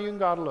the triune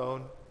God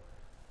alone,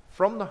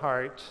 from the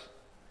heart,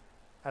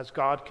 as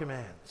God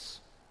commands.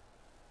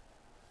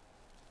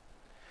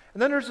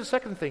 And then there's the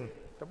second thing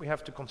that we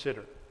have to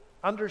consider.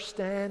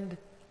 Understand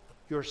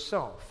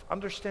yourself.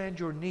 Understand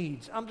your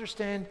needs.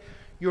 Understand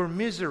your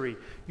misery,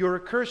 your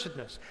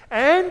accursedness.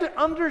 And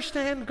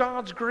understand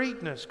God's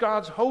greatness,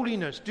 God's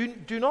holiness.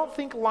 Do not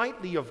think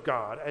lightly of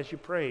God as you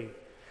pray.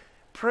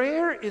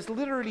 Prayer is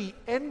literally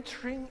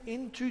entering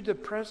into the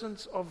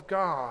presence of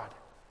God.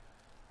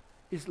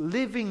 Is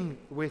living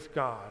with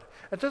God.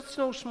 And that's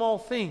no small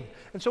thing.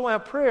 And so our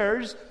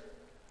prayers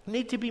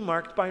need to be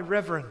marked by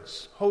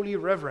reverence, holy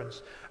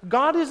reverence.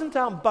 God isn't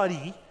our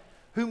buddy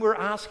whom we're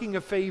asking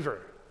a favor.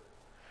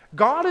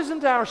 God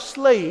isn't our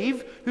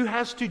slave who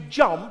has to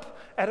jump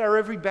at our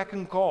every beck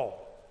and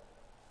call.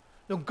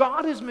 No,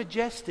 God is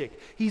majestic.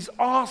 He's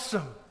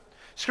awesome.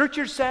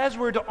 Scripture says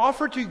we're to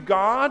offer to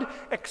God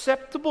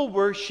acceptable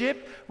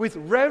worship with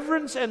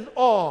reverence and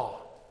awe,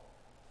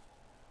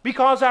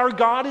 because our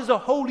God is a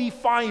holy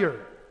fire.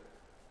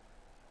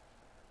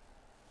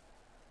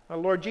 Our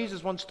Lord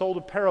Jesus once told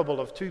a parable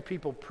of two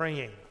people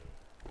praying.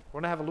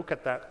 We're going to have a look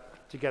at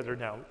that together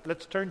now.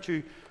 Let's turn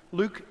to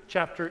Luke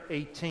chapter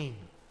 18.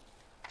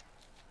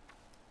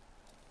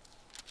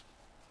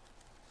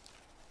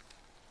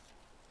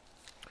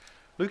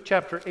 Luke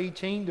chapter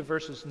 18, the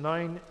verses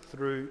 9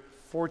 through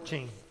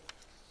 14,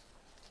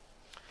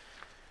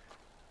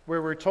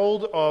 where we're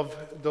told of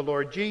the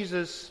Lord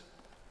Jesus.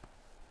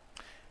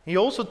 He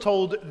also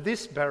told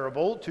this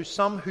parable to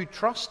some who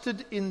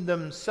trusted in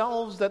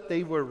themselves that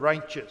they were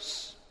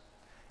righteous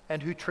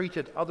and who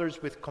treated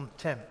others with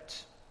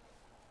contempt.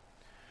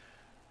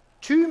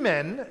 Two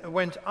men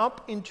went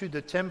up into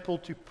the temple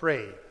to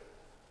pray,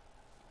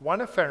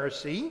 one a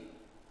Pharisee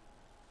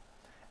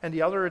and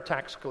the other a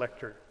tax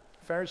collector.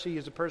 A Pharisee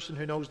is a person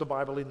who knows the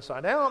Bible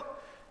inside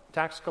out. A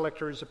tax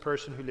collector is a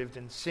person who lived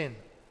in sin.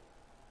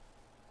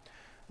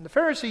 And the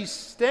Pharisee,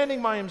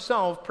 standing by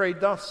himself,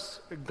 prayed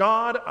thus,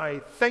 God, I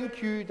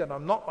thank you that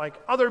I'm not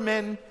like other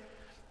men,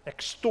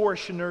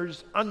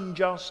 extortioners,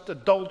 unjust,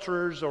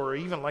 adulterers, or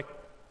even like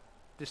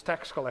this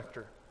tax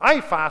collector. I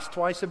fast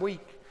twice a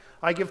week.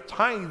 I give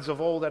tithes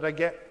of all that I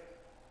get.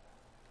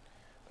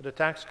 But the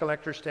tax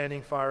collector,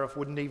 standing far off,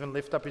 wouldn't even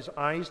lift up his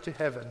eyes to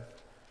heaven,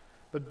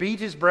 but beat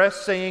his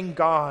breast, saying,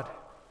 God,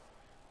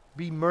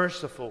 be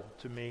merciful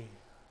to me,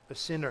 a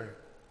sinner.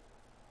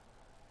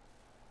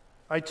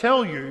 I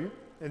tell you,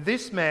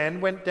 this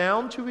man went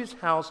down to his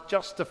house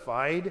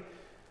justified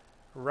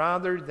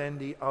rather than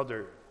the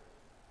other.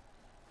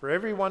 For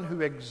everyone who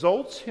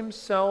exalts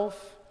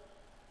himself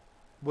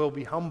will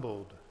be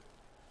humbled,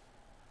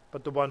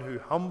 but the one who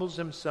humbles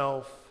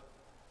himself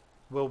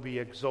will be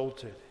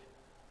exalted.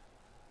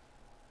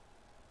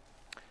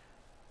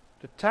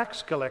 The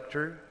tax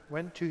collector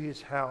went to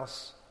his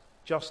house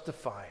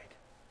justified.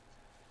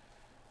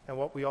 And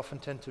what we often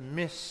tend to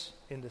miss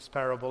in this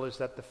parable is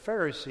that the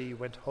Pharisee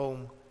went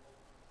home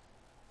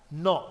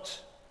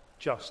not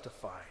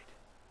justified.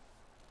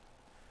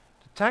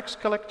 The tax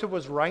collector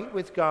was right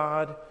with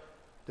God.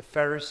 The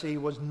Pharisee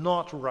was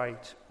not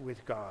right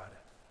with God.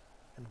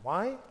 And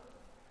why?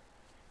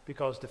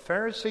 Because the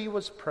Pharisee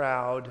was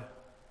proud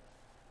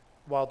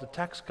while the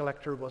tax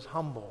collector was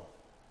humble.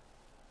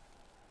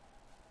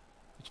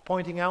 It's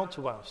pointing out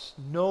to us,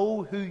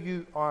 know who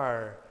you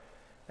are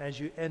as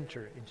you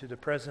enter into the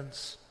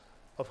presence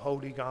of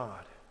holy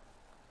God.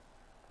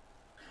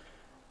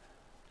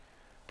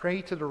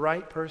 Pray to the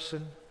right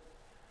person.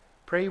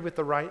 Pray with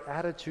the right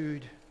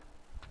attitude.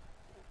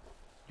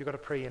 You've got to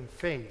pray in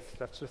faith.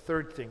 That's the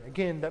third thing.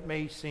 Again, that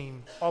may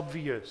seem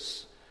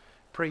obvious.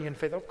 Pray in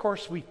faith. Of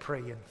course we pray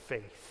in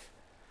faith.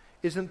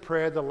 Isn't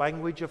prayer the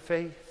language of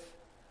faith?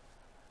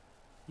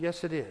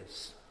 Yes, it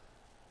is.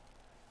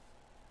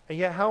 And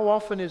yet how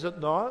often is it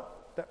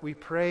not that we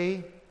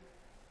pray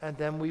and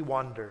then we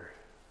wonder,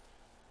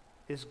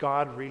 is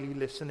God really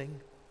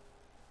listening?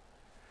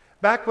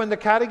 Back when the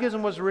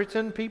Catechism was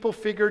written, people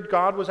figured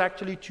God was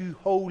actually too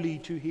holy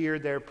to hear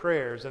their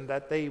prayers and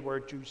that they were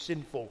too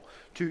sinful,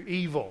 too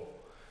evil.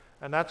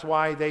 And that's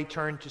why they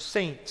turned to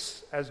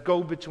saints as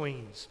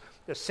go-betweens.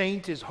 A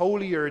saint is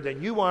holier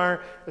than you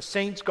are. A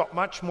saint's got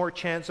much more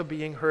chance of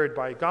being heard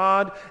by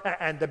God.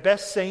 And the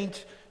best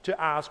saint to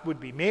ask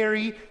would be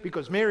Mary,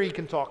 because Mary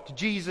can talk to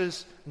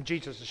Jesus, and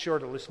Jesus is sure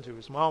to listen to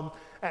his mom.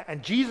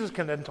 And Jesus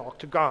can then talk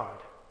to God.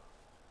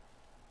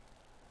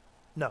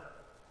 No.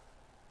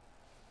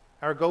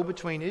 Our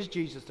go-between is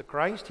Jesus the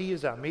Christ. He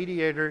is our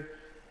mediator.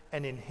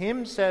 And in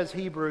him, says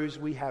Hebrews,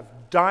 we have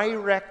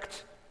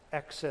direct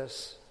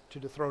access to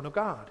the throne of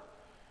God.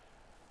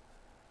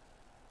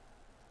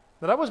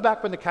 Now that was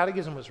back when the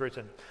Catechism was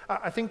written.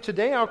 I think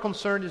today our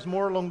concern is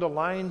more along the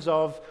lines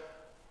of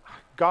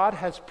God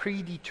has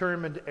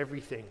predetermined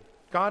everything.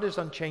 God is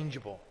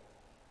unchangeable.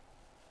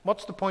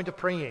 What's the point of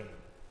praying?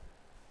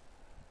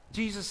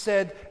 Jesus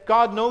said,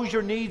 God knows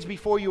your needs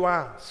before you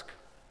ask.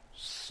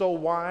 So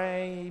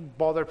why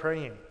bother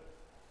praying?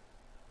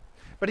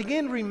 But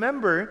again,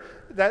 remember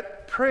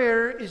that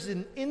prayer is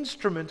an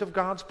instrument of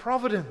God's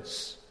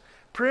providence.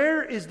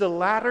 Prayer is the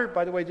ladder.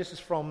 By the way, this is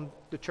from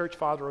the Church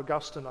Father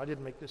Augustine. I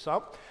didn't make this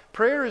up.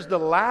 Prayer is the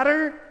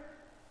ladder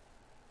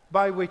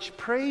by which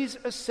praise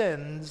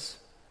ascends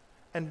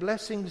and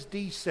blessings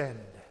descend.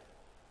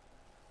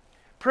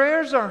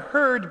 Prayers are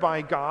heard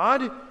by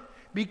God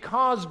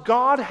because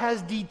God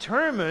has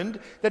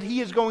determined that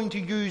He is going to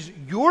use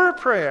your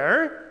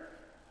prayer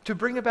to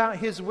bring about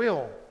His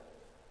will,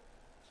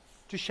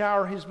 to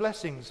shower His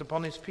blessings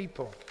upon His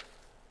people.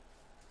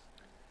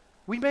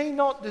 We may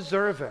not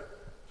deserve it,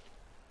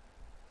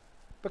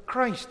 but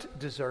Christ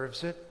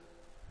deserves it,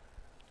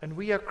 and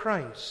we are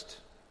Christ.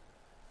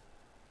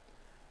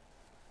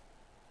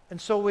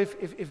 And so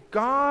if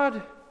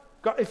God's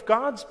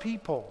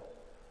people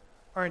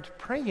aren't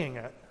praying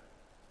it,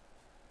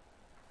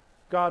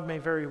 God may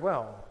very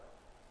well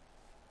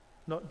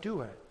not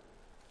do it.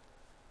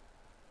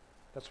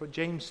 That's what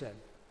James said.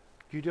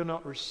 You do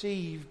not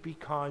receive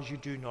because you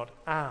do not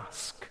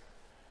ask.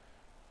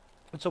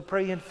 And so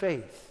pray in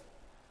faith.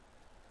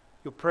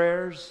 Your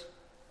prayers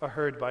are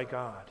heard by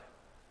God.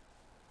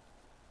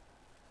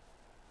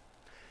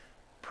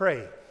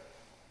 Pray.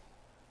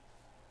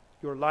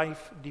 Your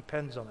life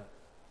depends on it.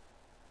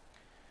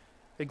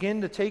 Again,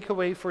 the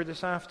takeaway for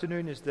this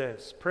afternoon is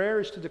this. Prayer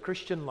is to the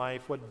Christian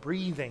life what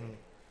breathing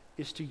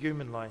is to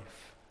human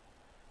life.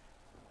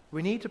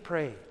 We need to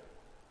pray,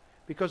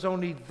 because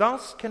only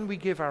thus can we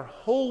give our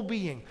whole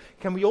being.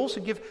 Can we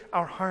also give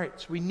our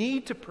hearts? We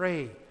need to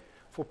pray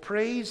for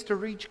praise to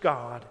reach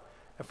God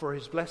and for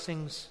His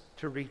blessings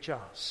to reach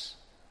us.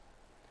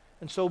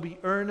 And so be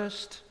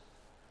earnest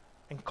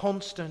and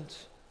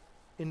constant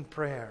in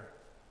prayer.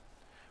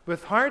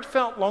 With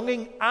heartfelt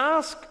longing,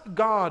 ask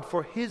God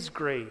for His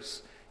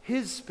grace,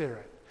 His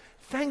Spirit.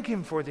 Thank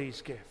Him for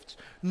these gifts.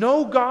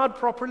 Know God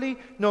properly,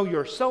 know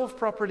yourself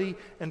properly,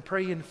 and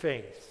pray in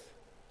faith.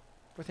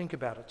 For think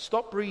about it.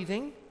 Stop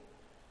breathing,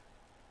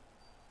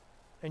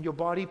 and your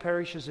body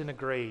perishes in a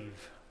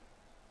grave.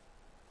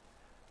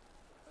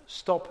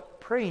 stop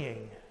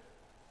praying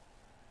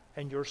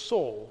and your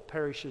soul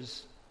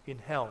perishes in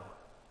hell.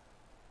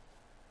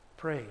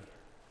 Pray.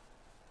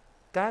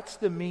 That's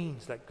the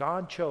means that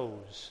God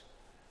chose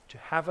to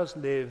have us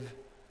live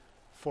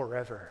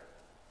forever.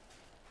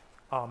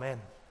 Amen.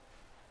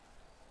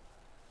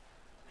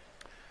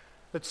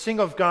 Let's sing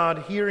of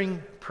God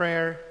hearing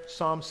prayer,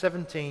 Psalm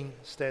 17,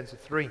 stanza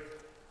 3.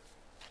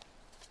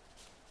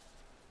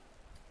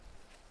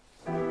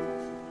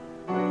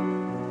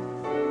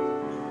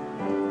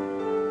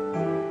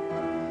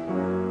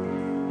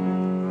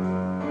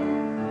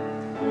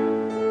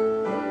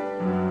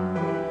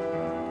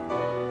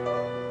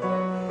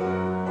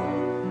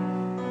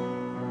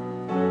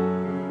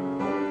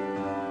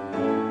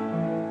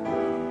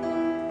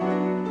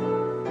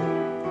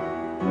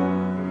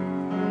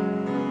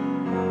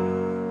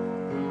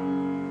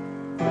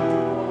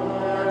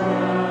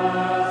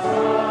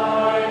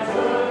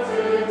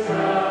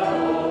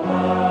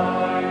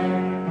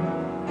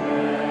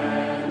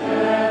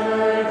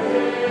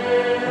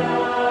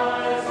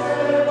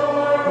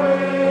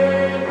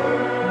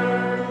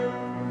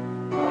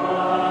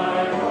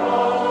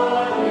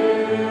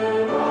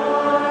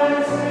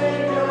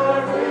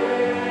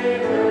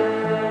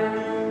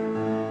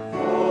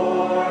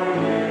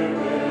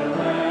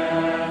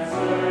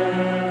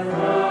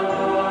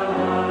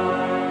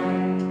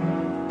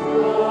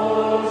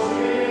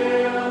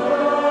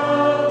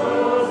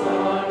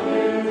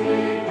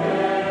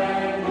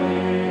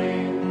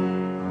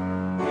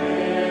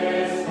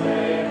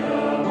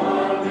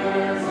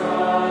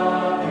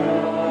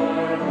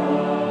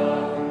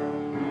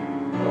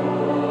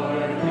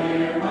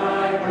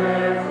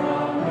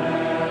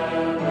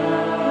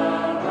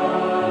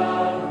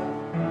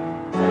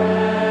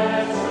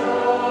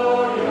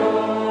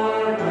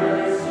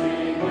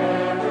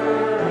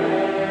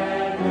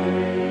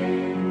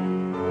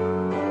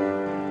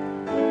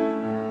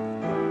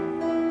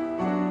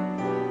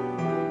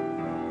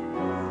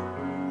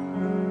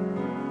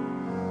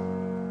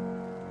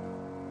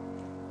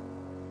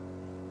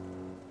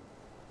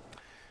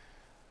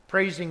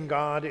 Praising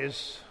God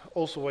is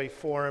also a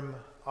form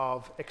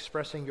of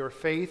expressing your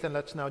faith, and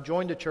let's now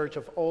join the church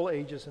of all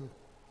ages and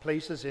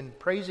places in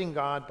praising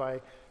God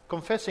by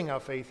confessing our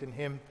faith in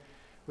Him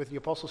with the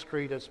Apostles'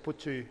 Creed as put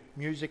to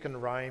music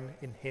and rhyme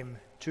in hymn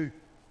 2.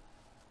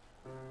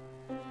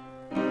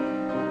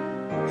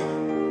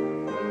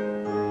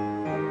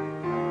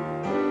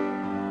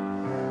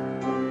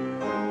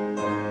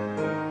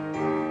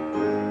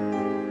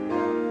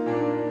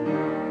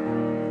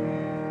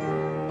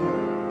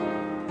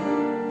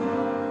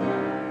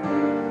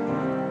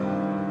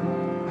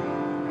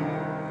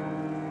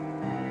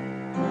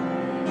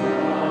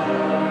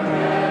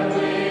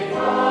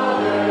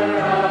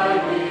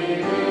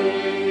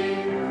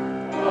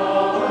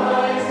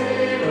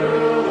 Almighty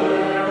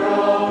ruler,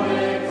 O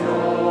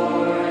victorious.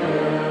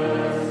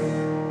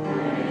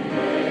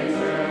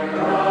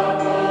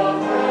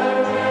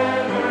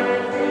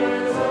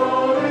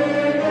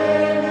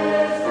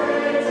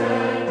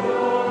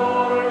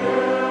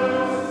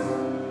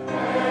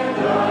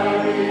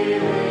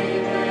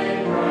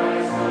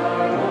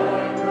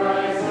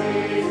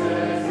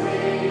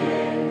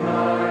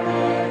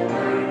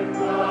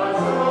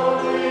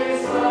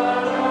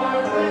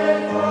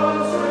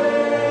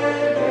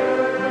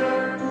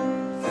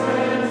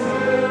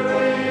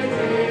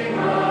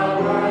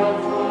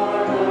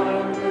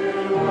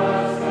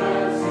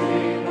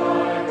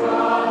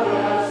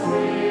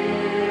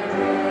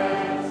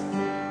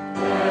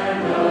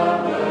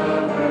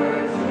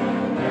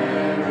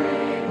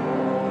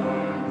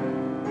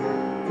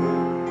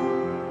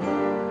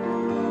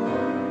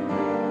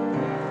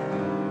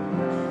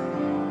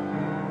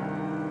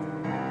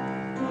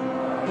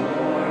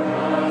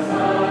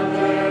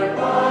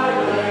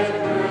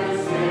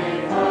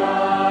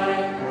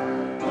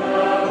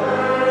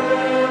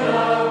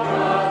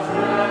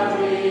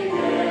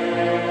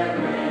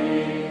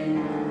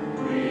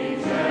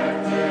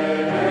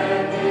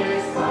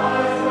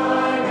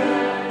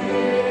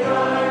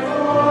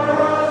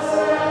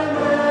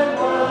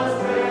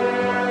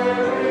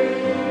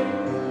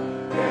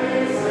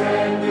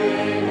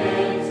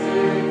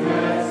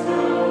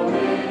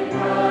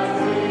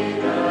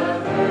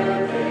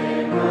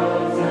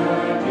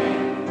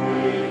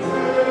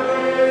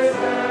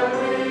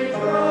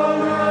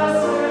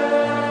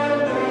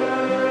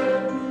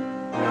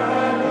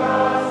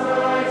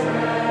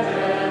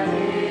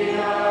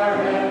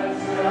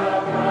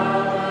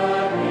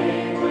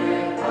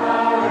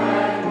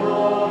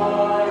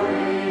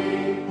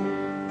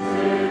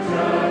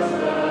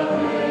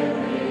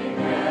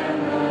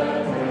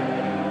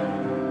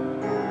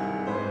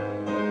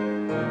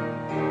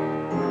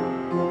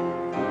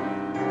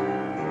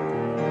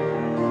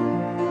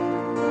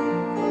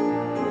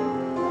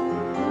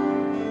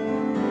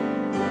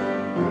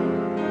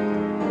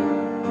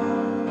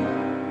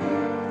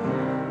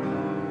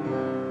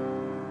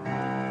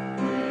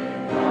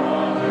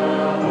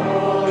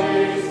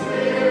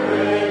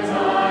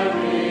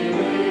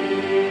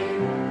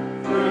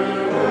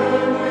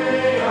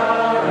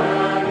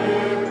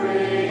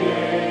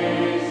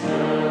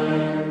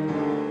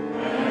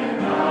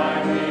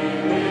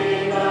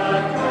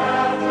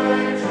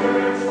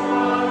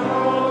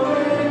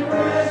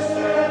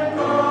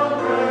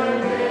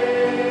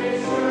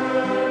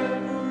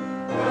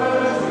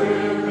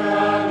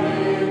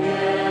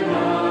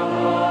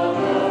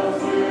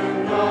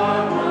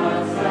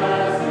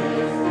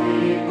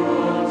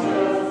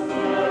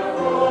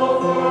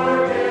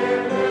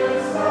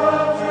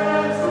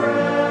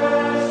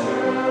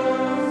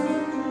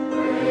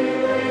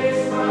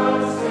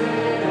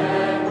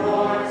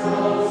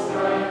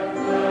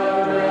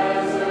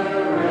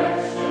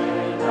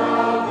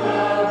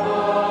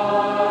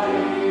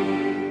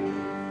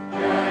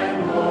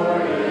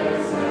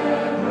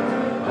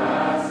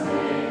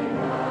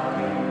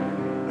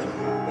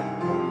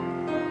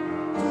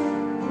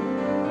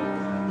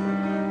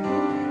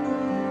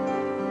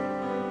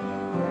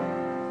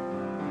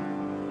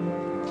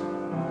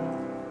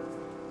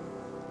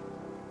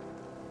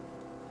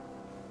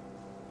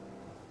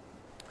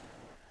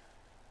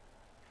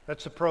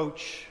 Let's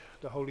approach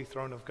the holy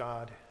throne of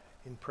God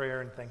in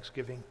prayer and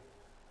thanksgiving.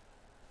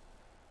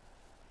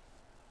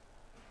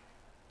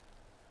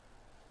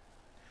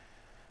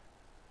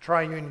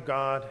 Triune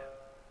God,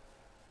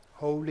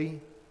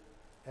 holy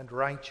and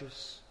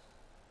righteous,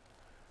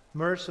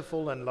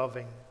 merciful and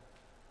loving,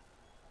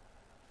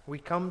 we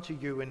come to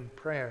you in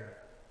prayer.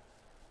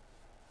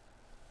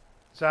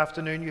 This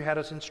afternoon you had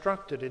us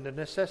instructed in the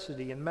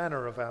necessity and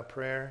manner of our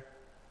prayer.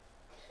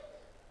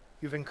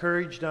 You've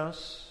encouraged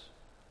us.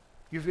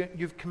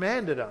 You've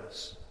commanded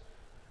us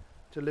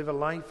to live a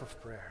life of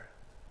prayer,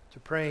 to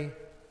pray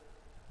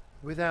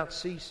without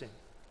ceasing.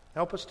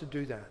 Help us to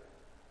do that.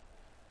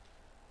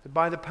 That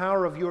by the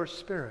power of your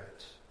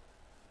Spirit,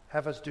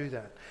 have us do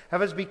that.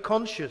 Have us be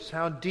conscious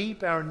how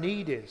deep our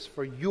need is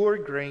for your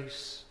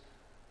grace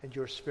and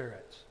your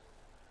Spirit.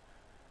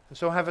 And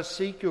so have us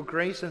seek your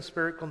grace and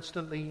Spirit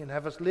constantly, and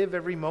have us live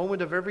every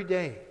moment of every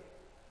day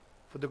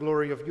for the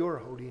glory of your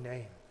holy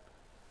name,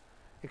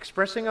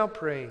 expressing our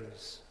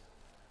praise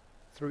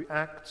through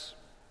acts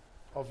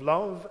of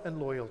love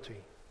and loyalty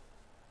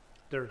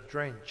that are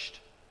drenched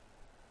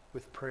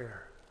with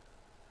prayer.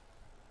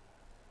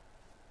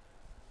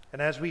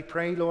 And as we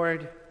pray,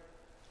 Lord,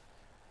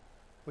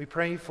 we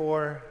pray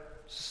for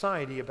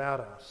society about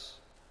us.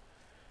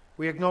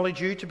 We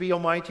acknowledge you to be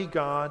Almighty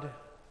God.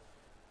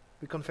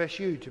 We confess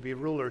you to be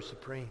ruler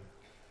supreme.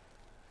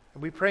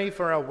 And we pray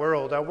for our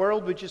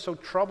world which is so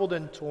troubled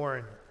and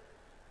torn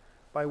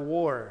by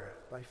war,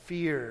 by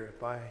fear,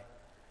 by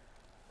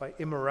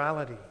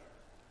immorality,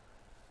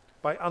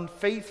 by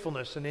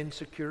unfaithfulness and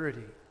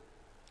insecurity.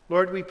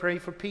 Lord, we pray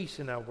for peace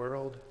in our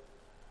world.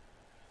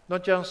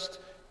 Not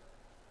just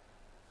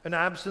an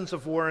absence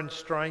of war and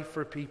strife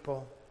for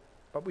people,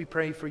 but we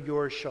pray for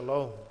your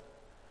shalom,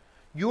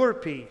 your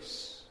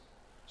peace,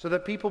 so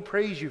that people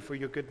praise you for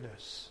your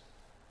goodness.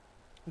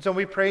 And so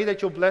we pray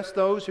that you'll bless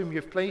those whom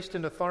you've placed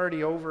in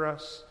authority over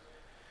us.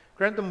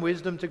 Grant them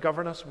wisdom to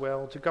govern us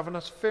well, to govern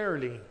us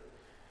fairly,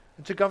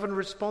 and to govern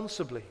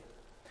responsibly.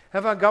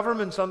 Have our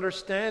governments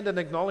understand and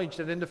acknowledge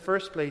that in the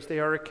first place they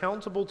are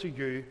accountable to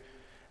you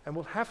and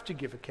will have to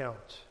give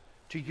account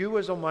to you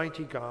as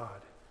Almighty God,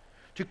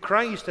 to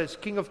Christ as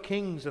King of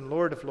Kings and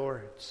Lord of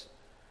Lords.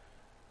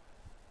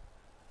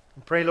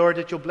 And pray, Lord,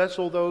 that you'll bless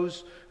all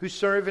those who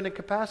serve in a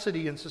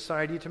capacity in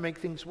society to make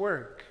things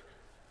work.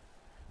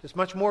 There's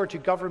much more to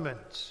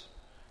government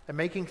and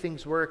making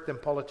things work than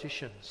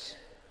politicians.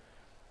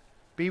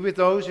 Be with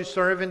those who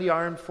serve in the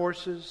armed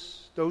forces,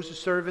 those who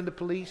serve in the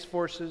police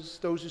forces,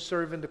 those who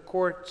serve in the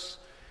courts,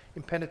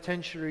 in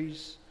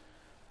penitentiaries.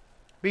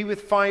 Be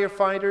with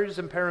firefighters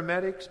and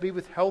paramedics. Be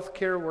with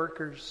healthcare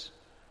workers.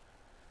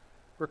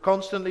 We're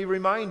constantly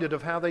reminded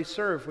of how they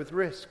serve with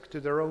risk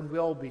to their own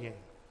well-being,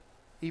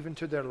 even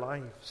to their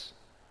lives.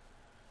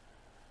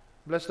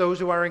 Bless those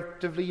who are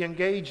actively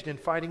engaged in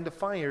fighting the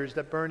fires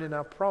that burn in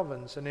our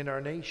province and in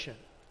our nation.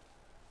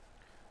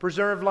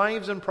 Preserve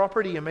lives and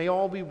property, and may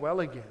all be well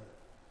again.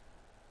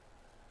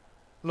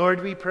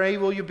 Lord, we pray,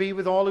 will you be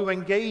with all who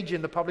engage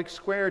in the public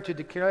square to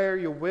declare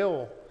your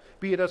will,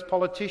 be it as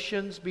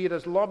politicians, be it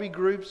as lobby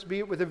groups, be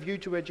it with a view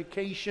to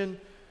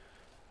education,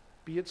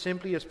 be it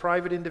simply as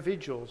private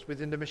individuals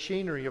within the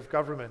machinery of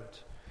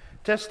government,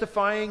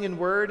 testifying in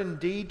word and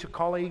deed to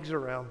colleagues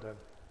around them.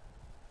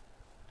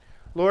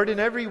 Lord, in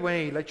every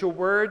way, let your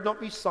word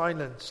not be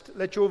silenced,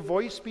 let your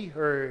voice be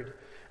heard,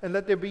 and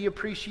let there be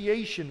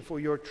appreciation for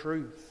your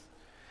truth.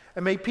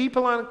 And may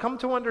people come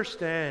to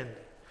understand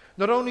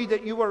not only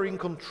that you are in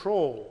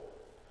control,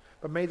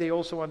 but may they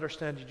also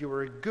understand that you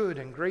are a good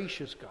and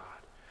gracious God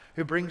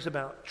who brings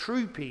about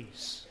true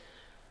peace.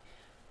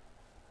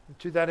 And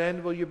to that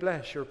end, will you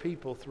bless your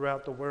people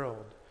throughout the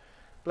world?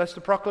 Bless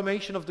the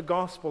proclamation of the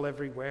gospel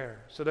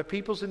everywhere, so that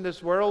peoples in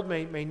this world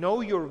may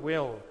know your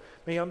will,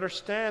 may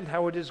understand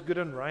how it is good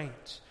and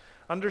right.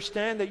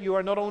 Understand that you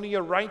are not only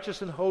a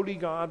righteous and holy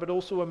God, but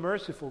also a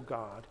merciful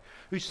God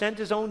who sent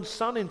his own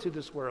Son into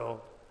this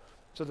world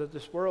so that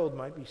this world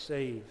might be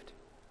saved.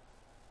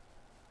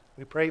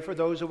 We pray for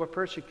those who are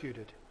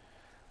persecuted.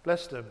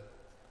 Bless them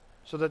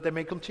so that they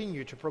may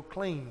continue to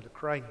proclaim the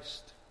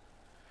Christ.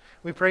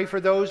 We pray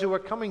for those who are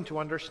coming to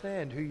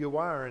understand who you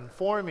are and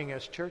forming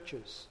as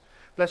churches.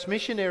 Bless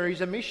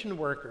missionaries and mission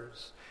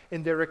workers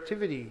in their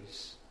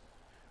activities,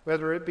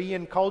 whether it be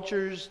in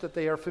cultures that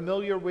they are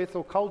familiar with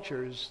or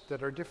cultures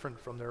that are different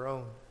from their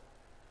own.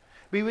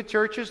 Be with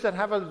churches that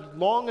have a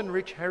long and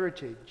rich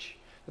heritage,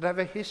 that have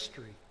a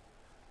history,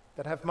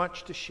 that have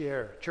much to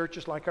share,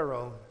 churches like our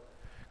own.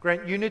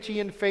 Grant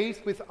unity in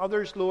faith with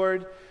others,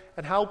 Lord,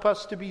 and help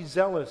us to be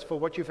zealous for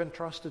what you've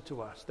entrusted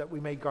to us, that we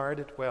may guard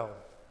it well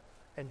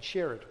and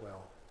share it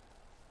well.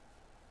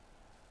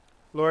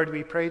 Lord,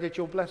 we pray that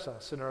you'll bless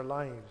us in our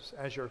lives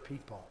as your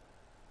people.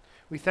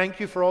 We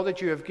thank you for all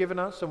that you have given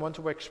us and want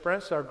to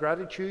express our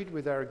gratitude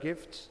with our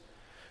gifts.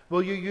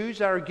 Will you use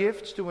our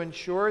gifts to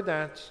ensure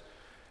that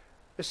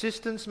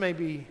assistance may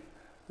be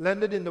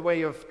lended in the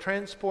way of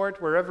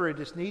transport wherever it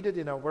is needed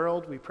in our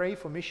world? We pray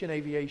for Mission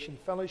Aviation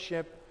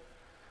Fellowship,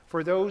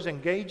 for those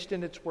engaged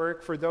in its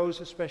work, for those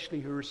especially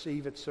who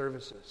receive its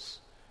services.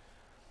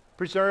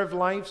 Preserve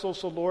lives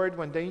also, Lord,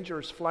 when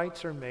dangerous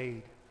flights are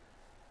made.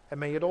 And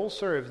may it all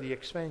serve the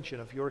expansion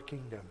of your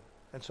kingdom.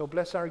 And so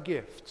bless our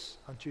gifts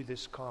unto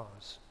this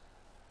cause.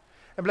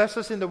 And bless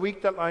us in the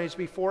week that lies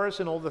before us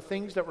and all the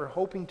things that we're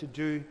hoping to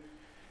do.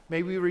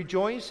 May we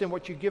rejoice in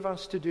what you give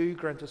us to do.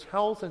 Grant us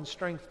health and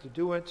strength to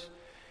do it,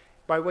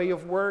 by way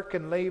of work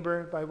and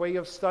labor, by way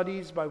of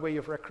studies, by way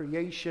of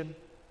recreation.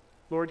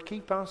 Lord,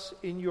 keep us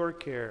in your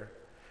care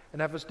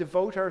and have us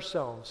devote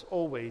ourselves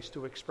always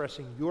to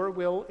expressing your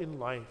will in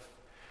life,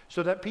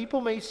 so that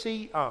people may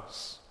see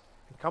us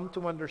and come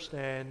to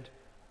understand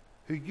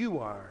who you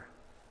are,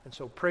 and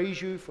so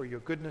praise you for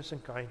your goodness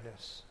and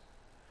kindness.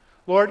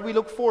 Lord, we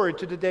look forward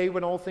to the day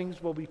when all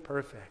things will be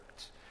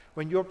perfect,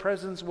 when your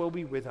presence will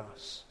be with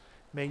us.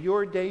 May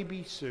your day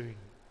be soon.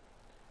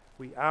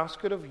 We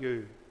ask it of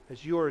you,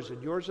 as yours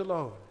and yours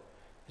alone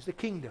is the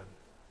kingdom,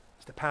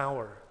 is the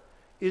power,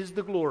 is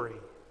the glory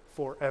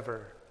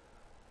forever.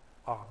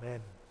 Amen.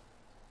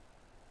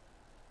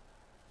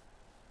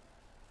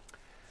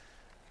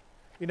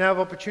 You now have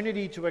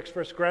opportunity to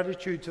express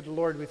gratitude to the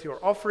Lord with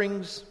your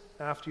offerings.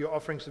 After your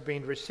offerings have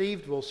been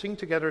received, we'll sing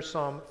together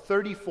Psalm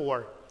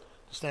 34,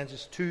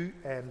 stanzas 2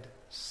 and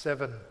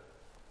 7.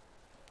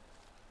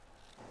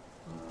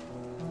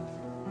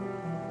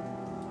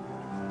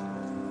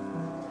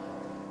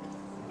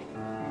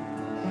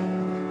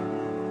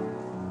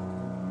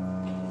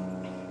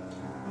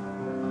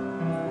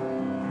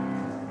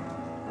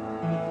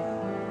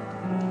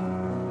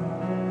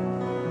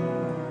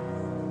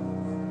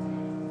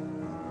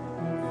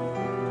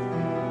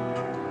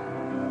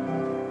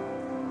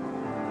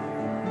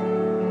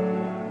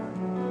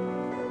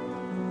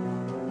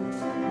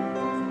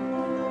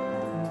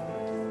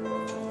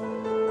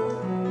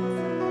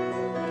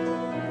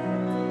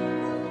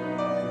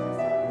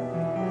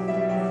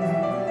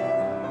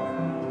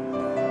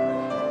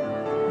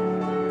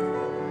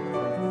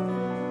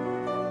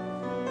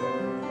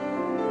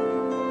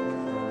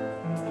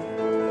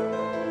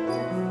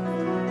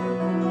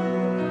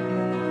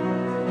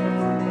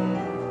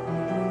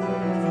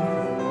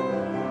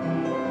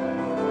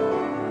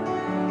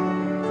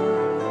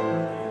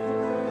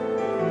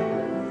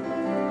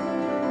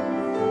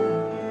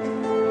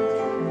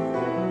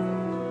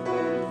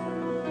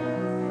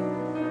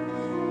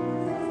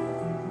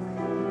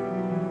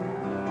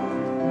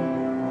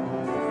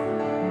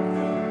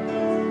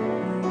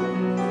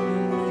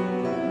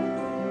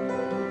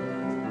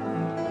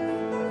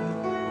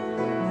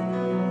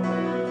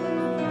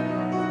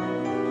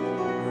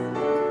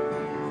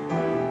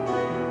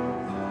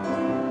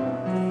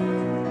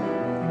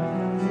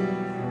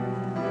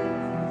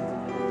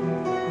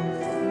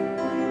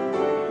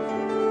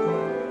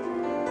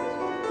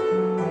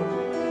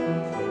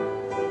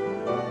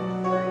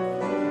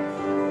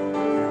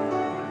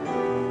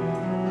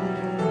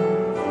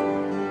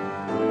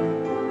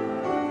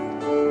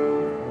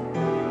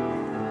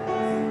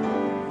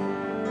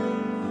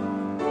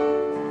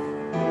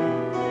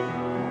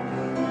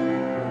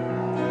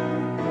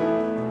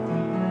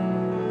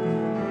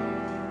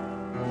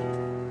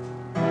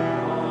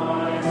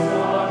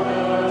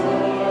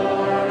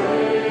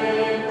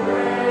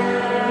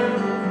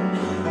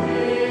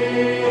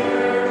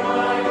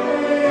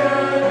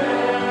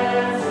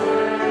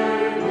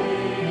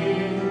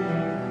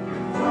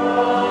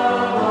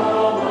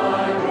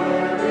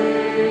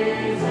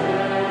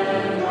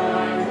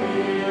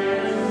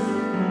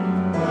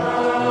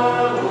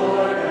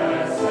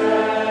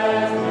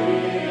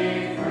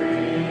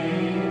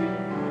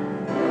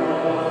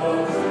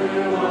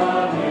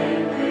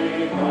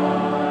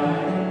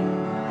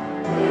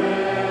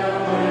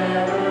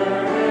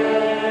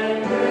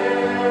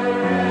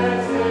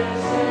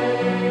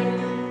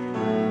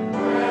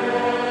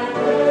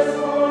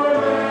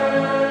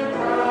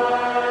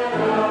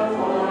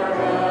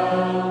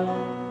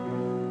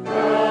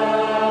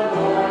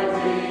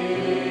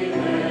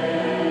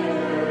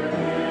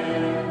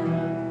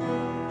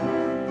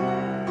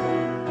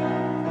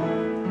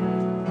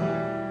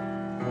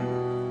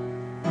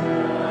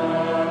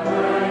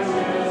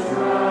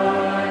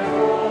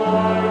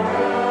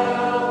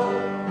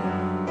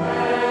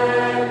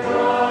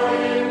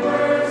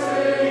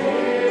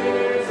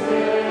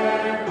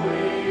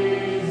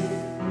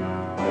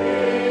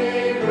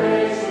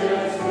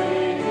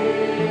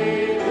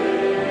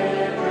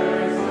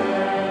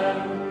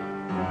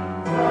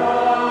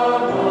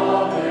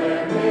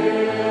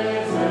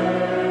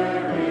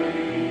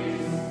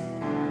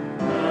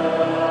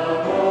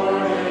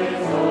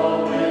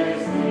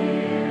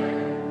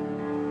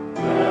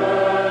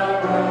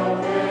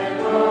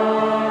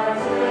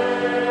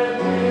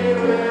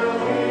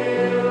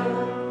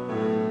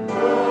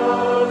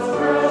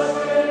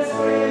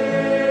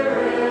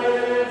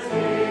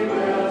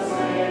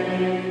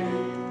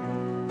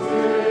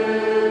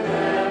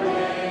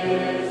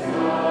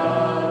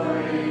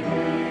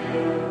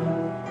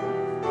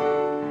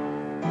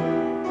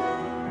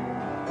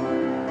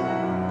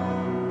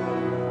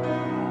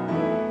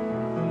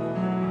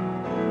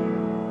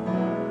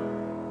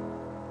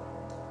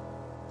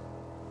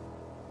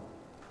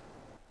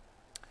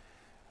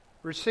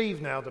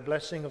 Receive now the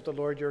blessing of the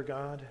Lord your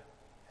God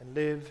and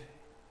live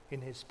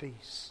in his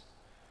peace.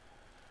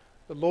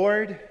 The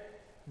Lord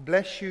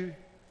bless you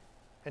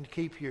and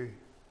keep you.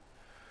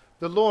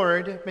 The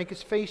Lord make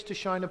his face to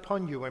shine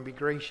upon you and be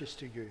gracious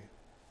to you.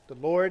 The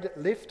Lord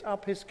lift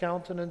up his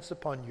countenance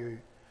upon you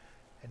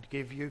and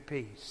give you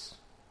peace.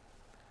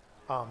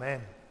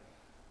 Amen.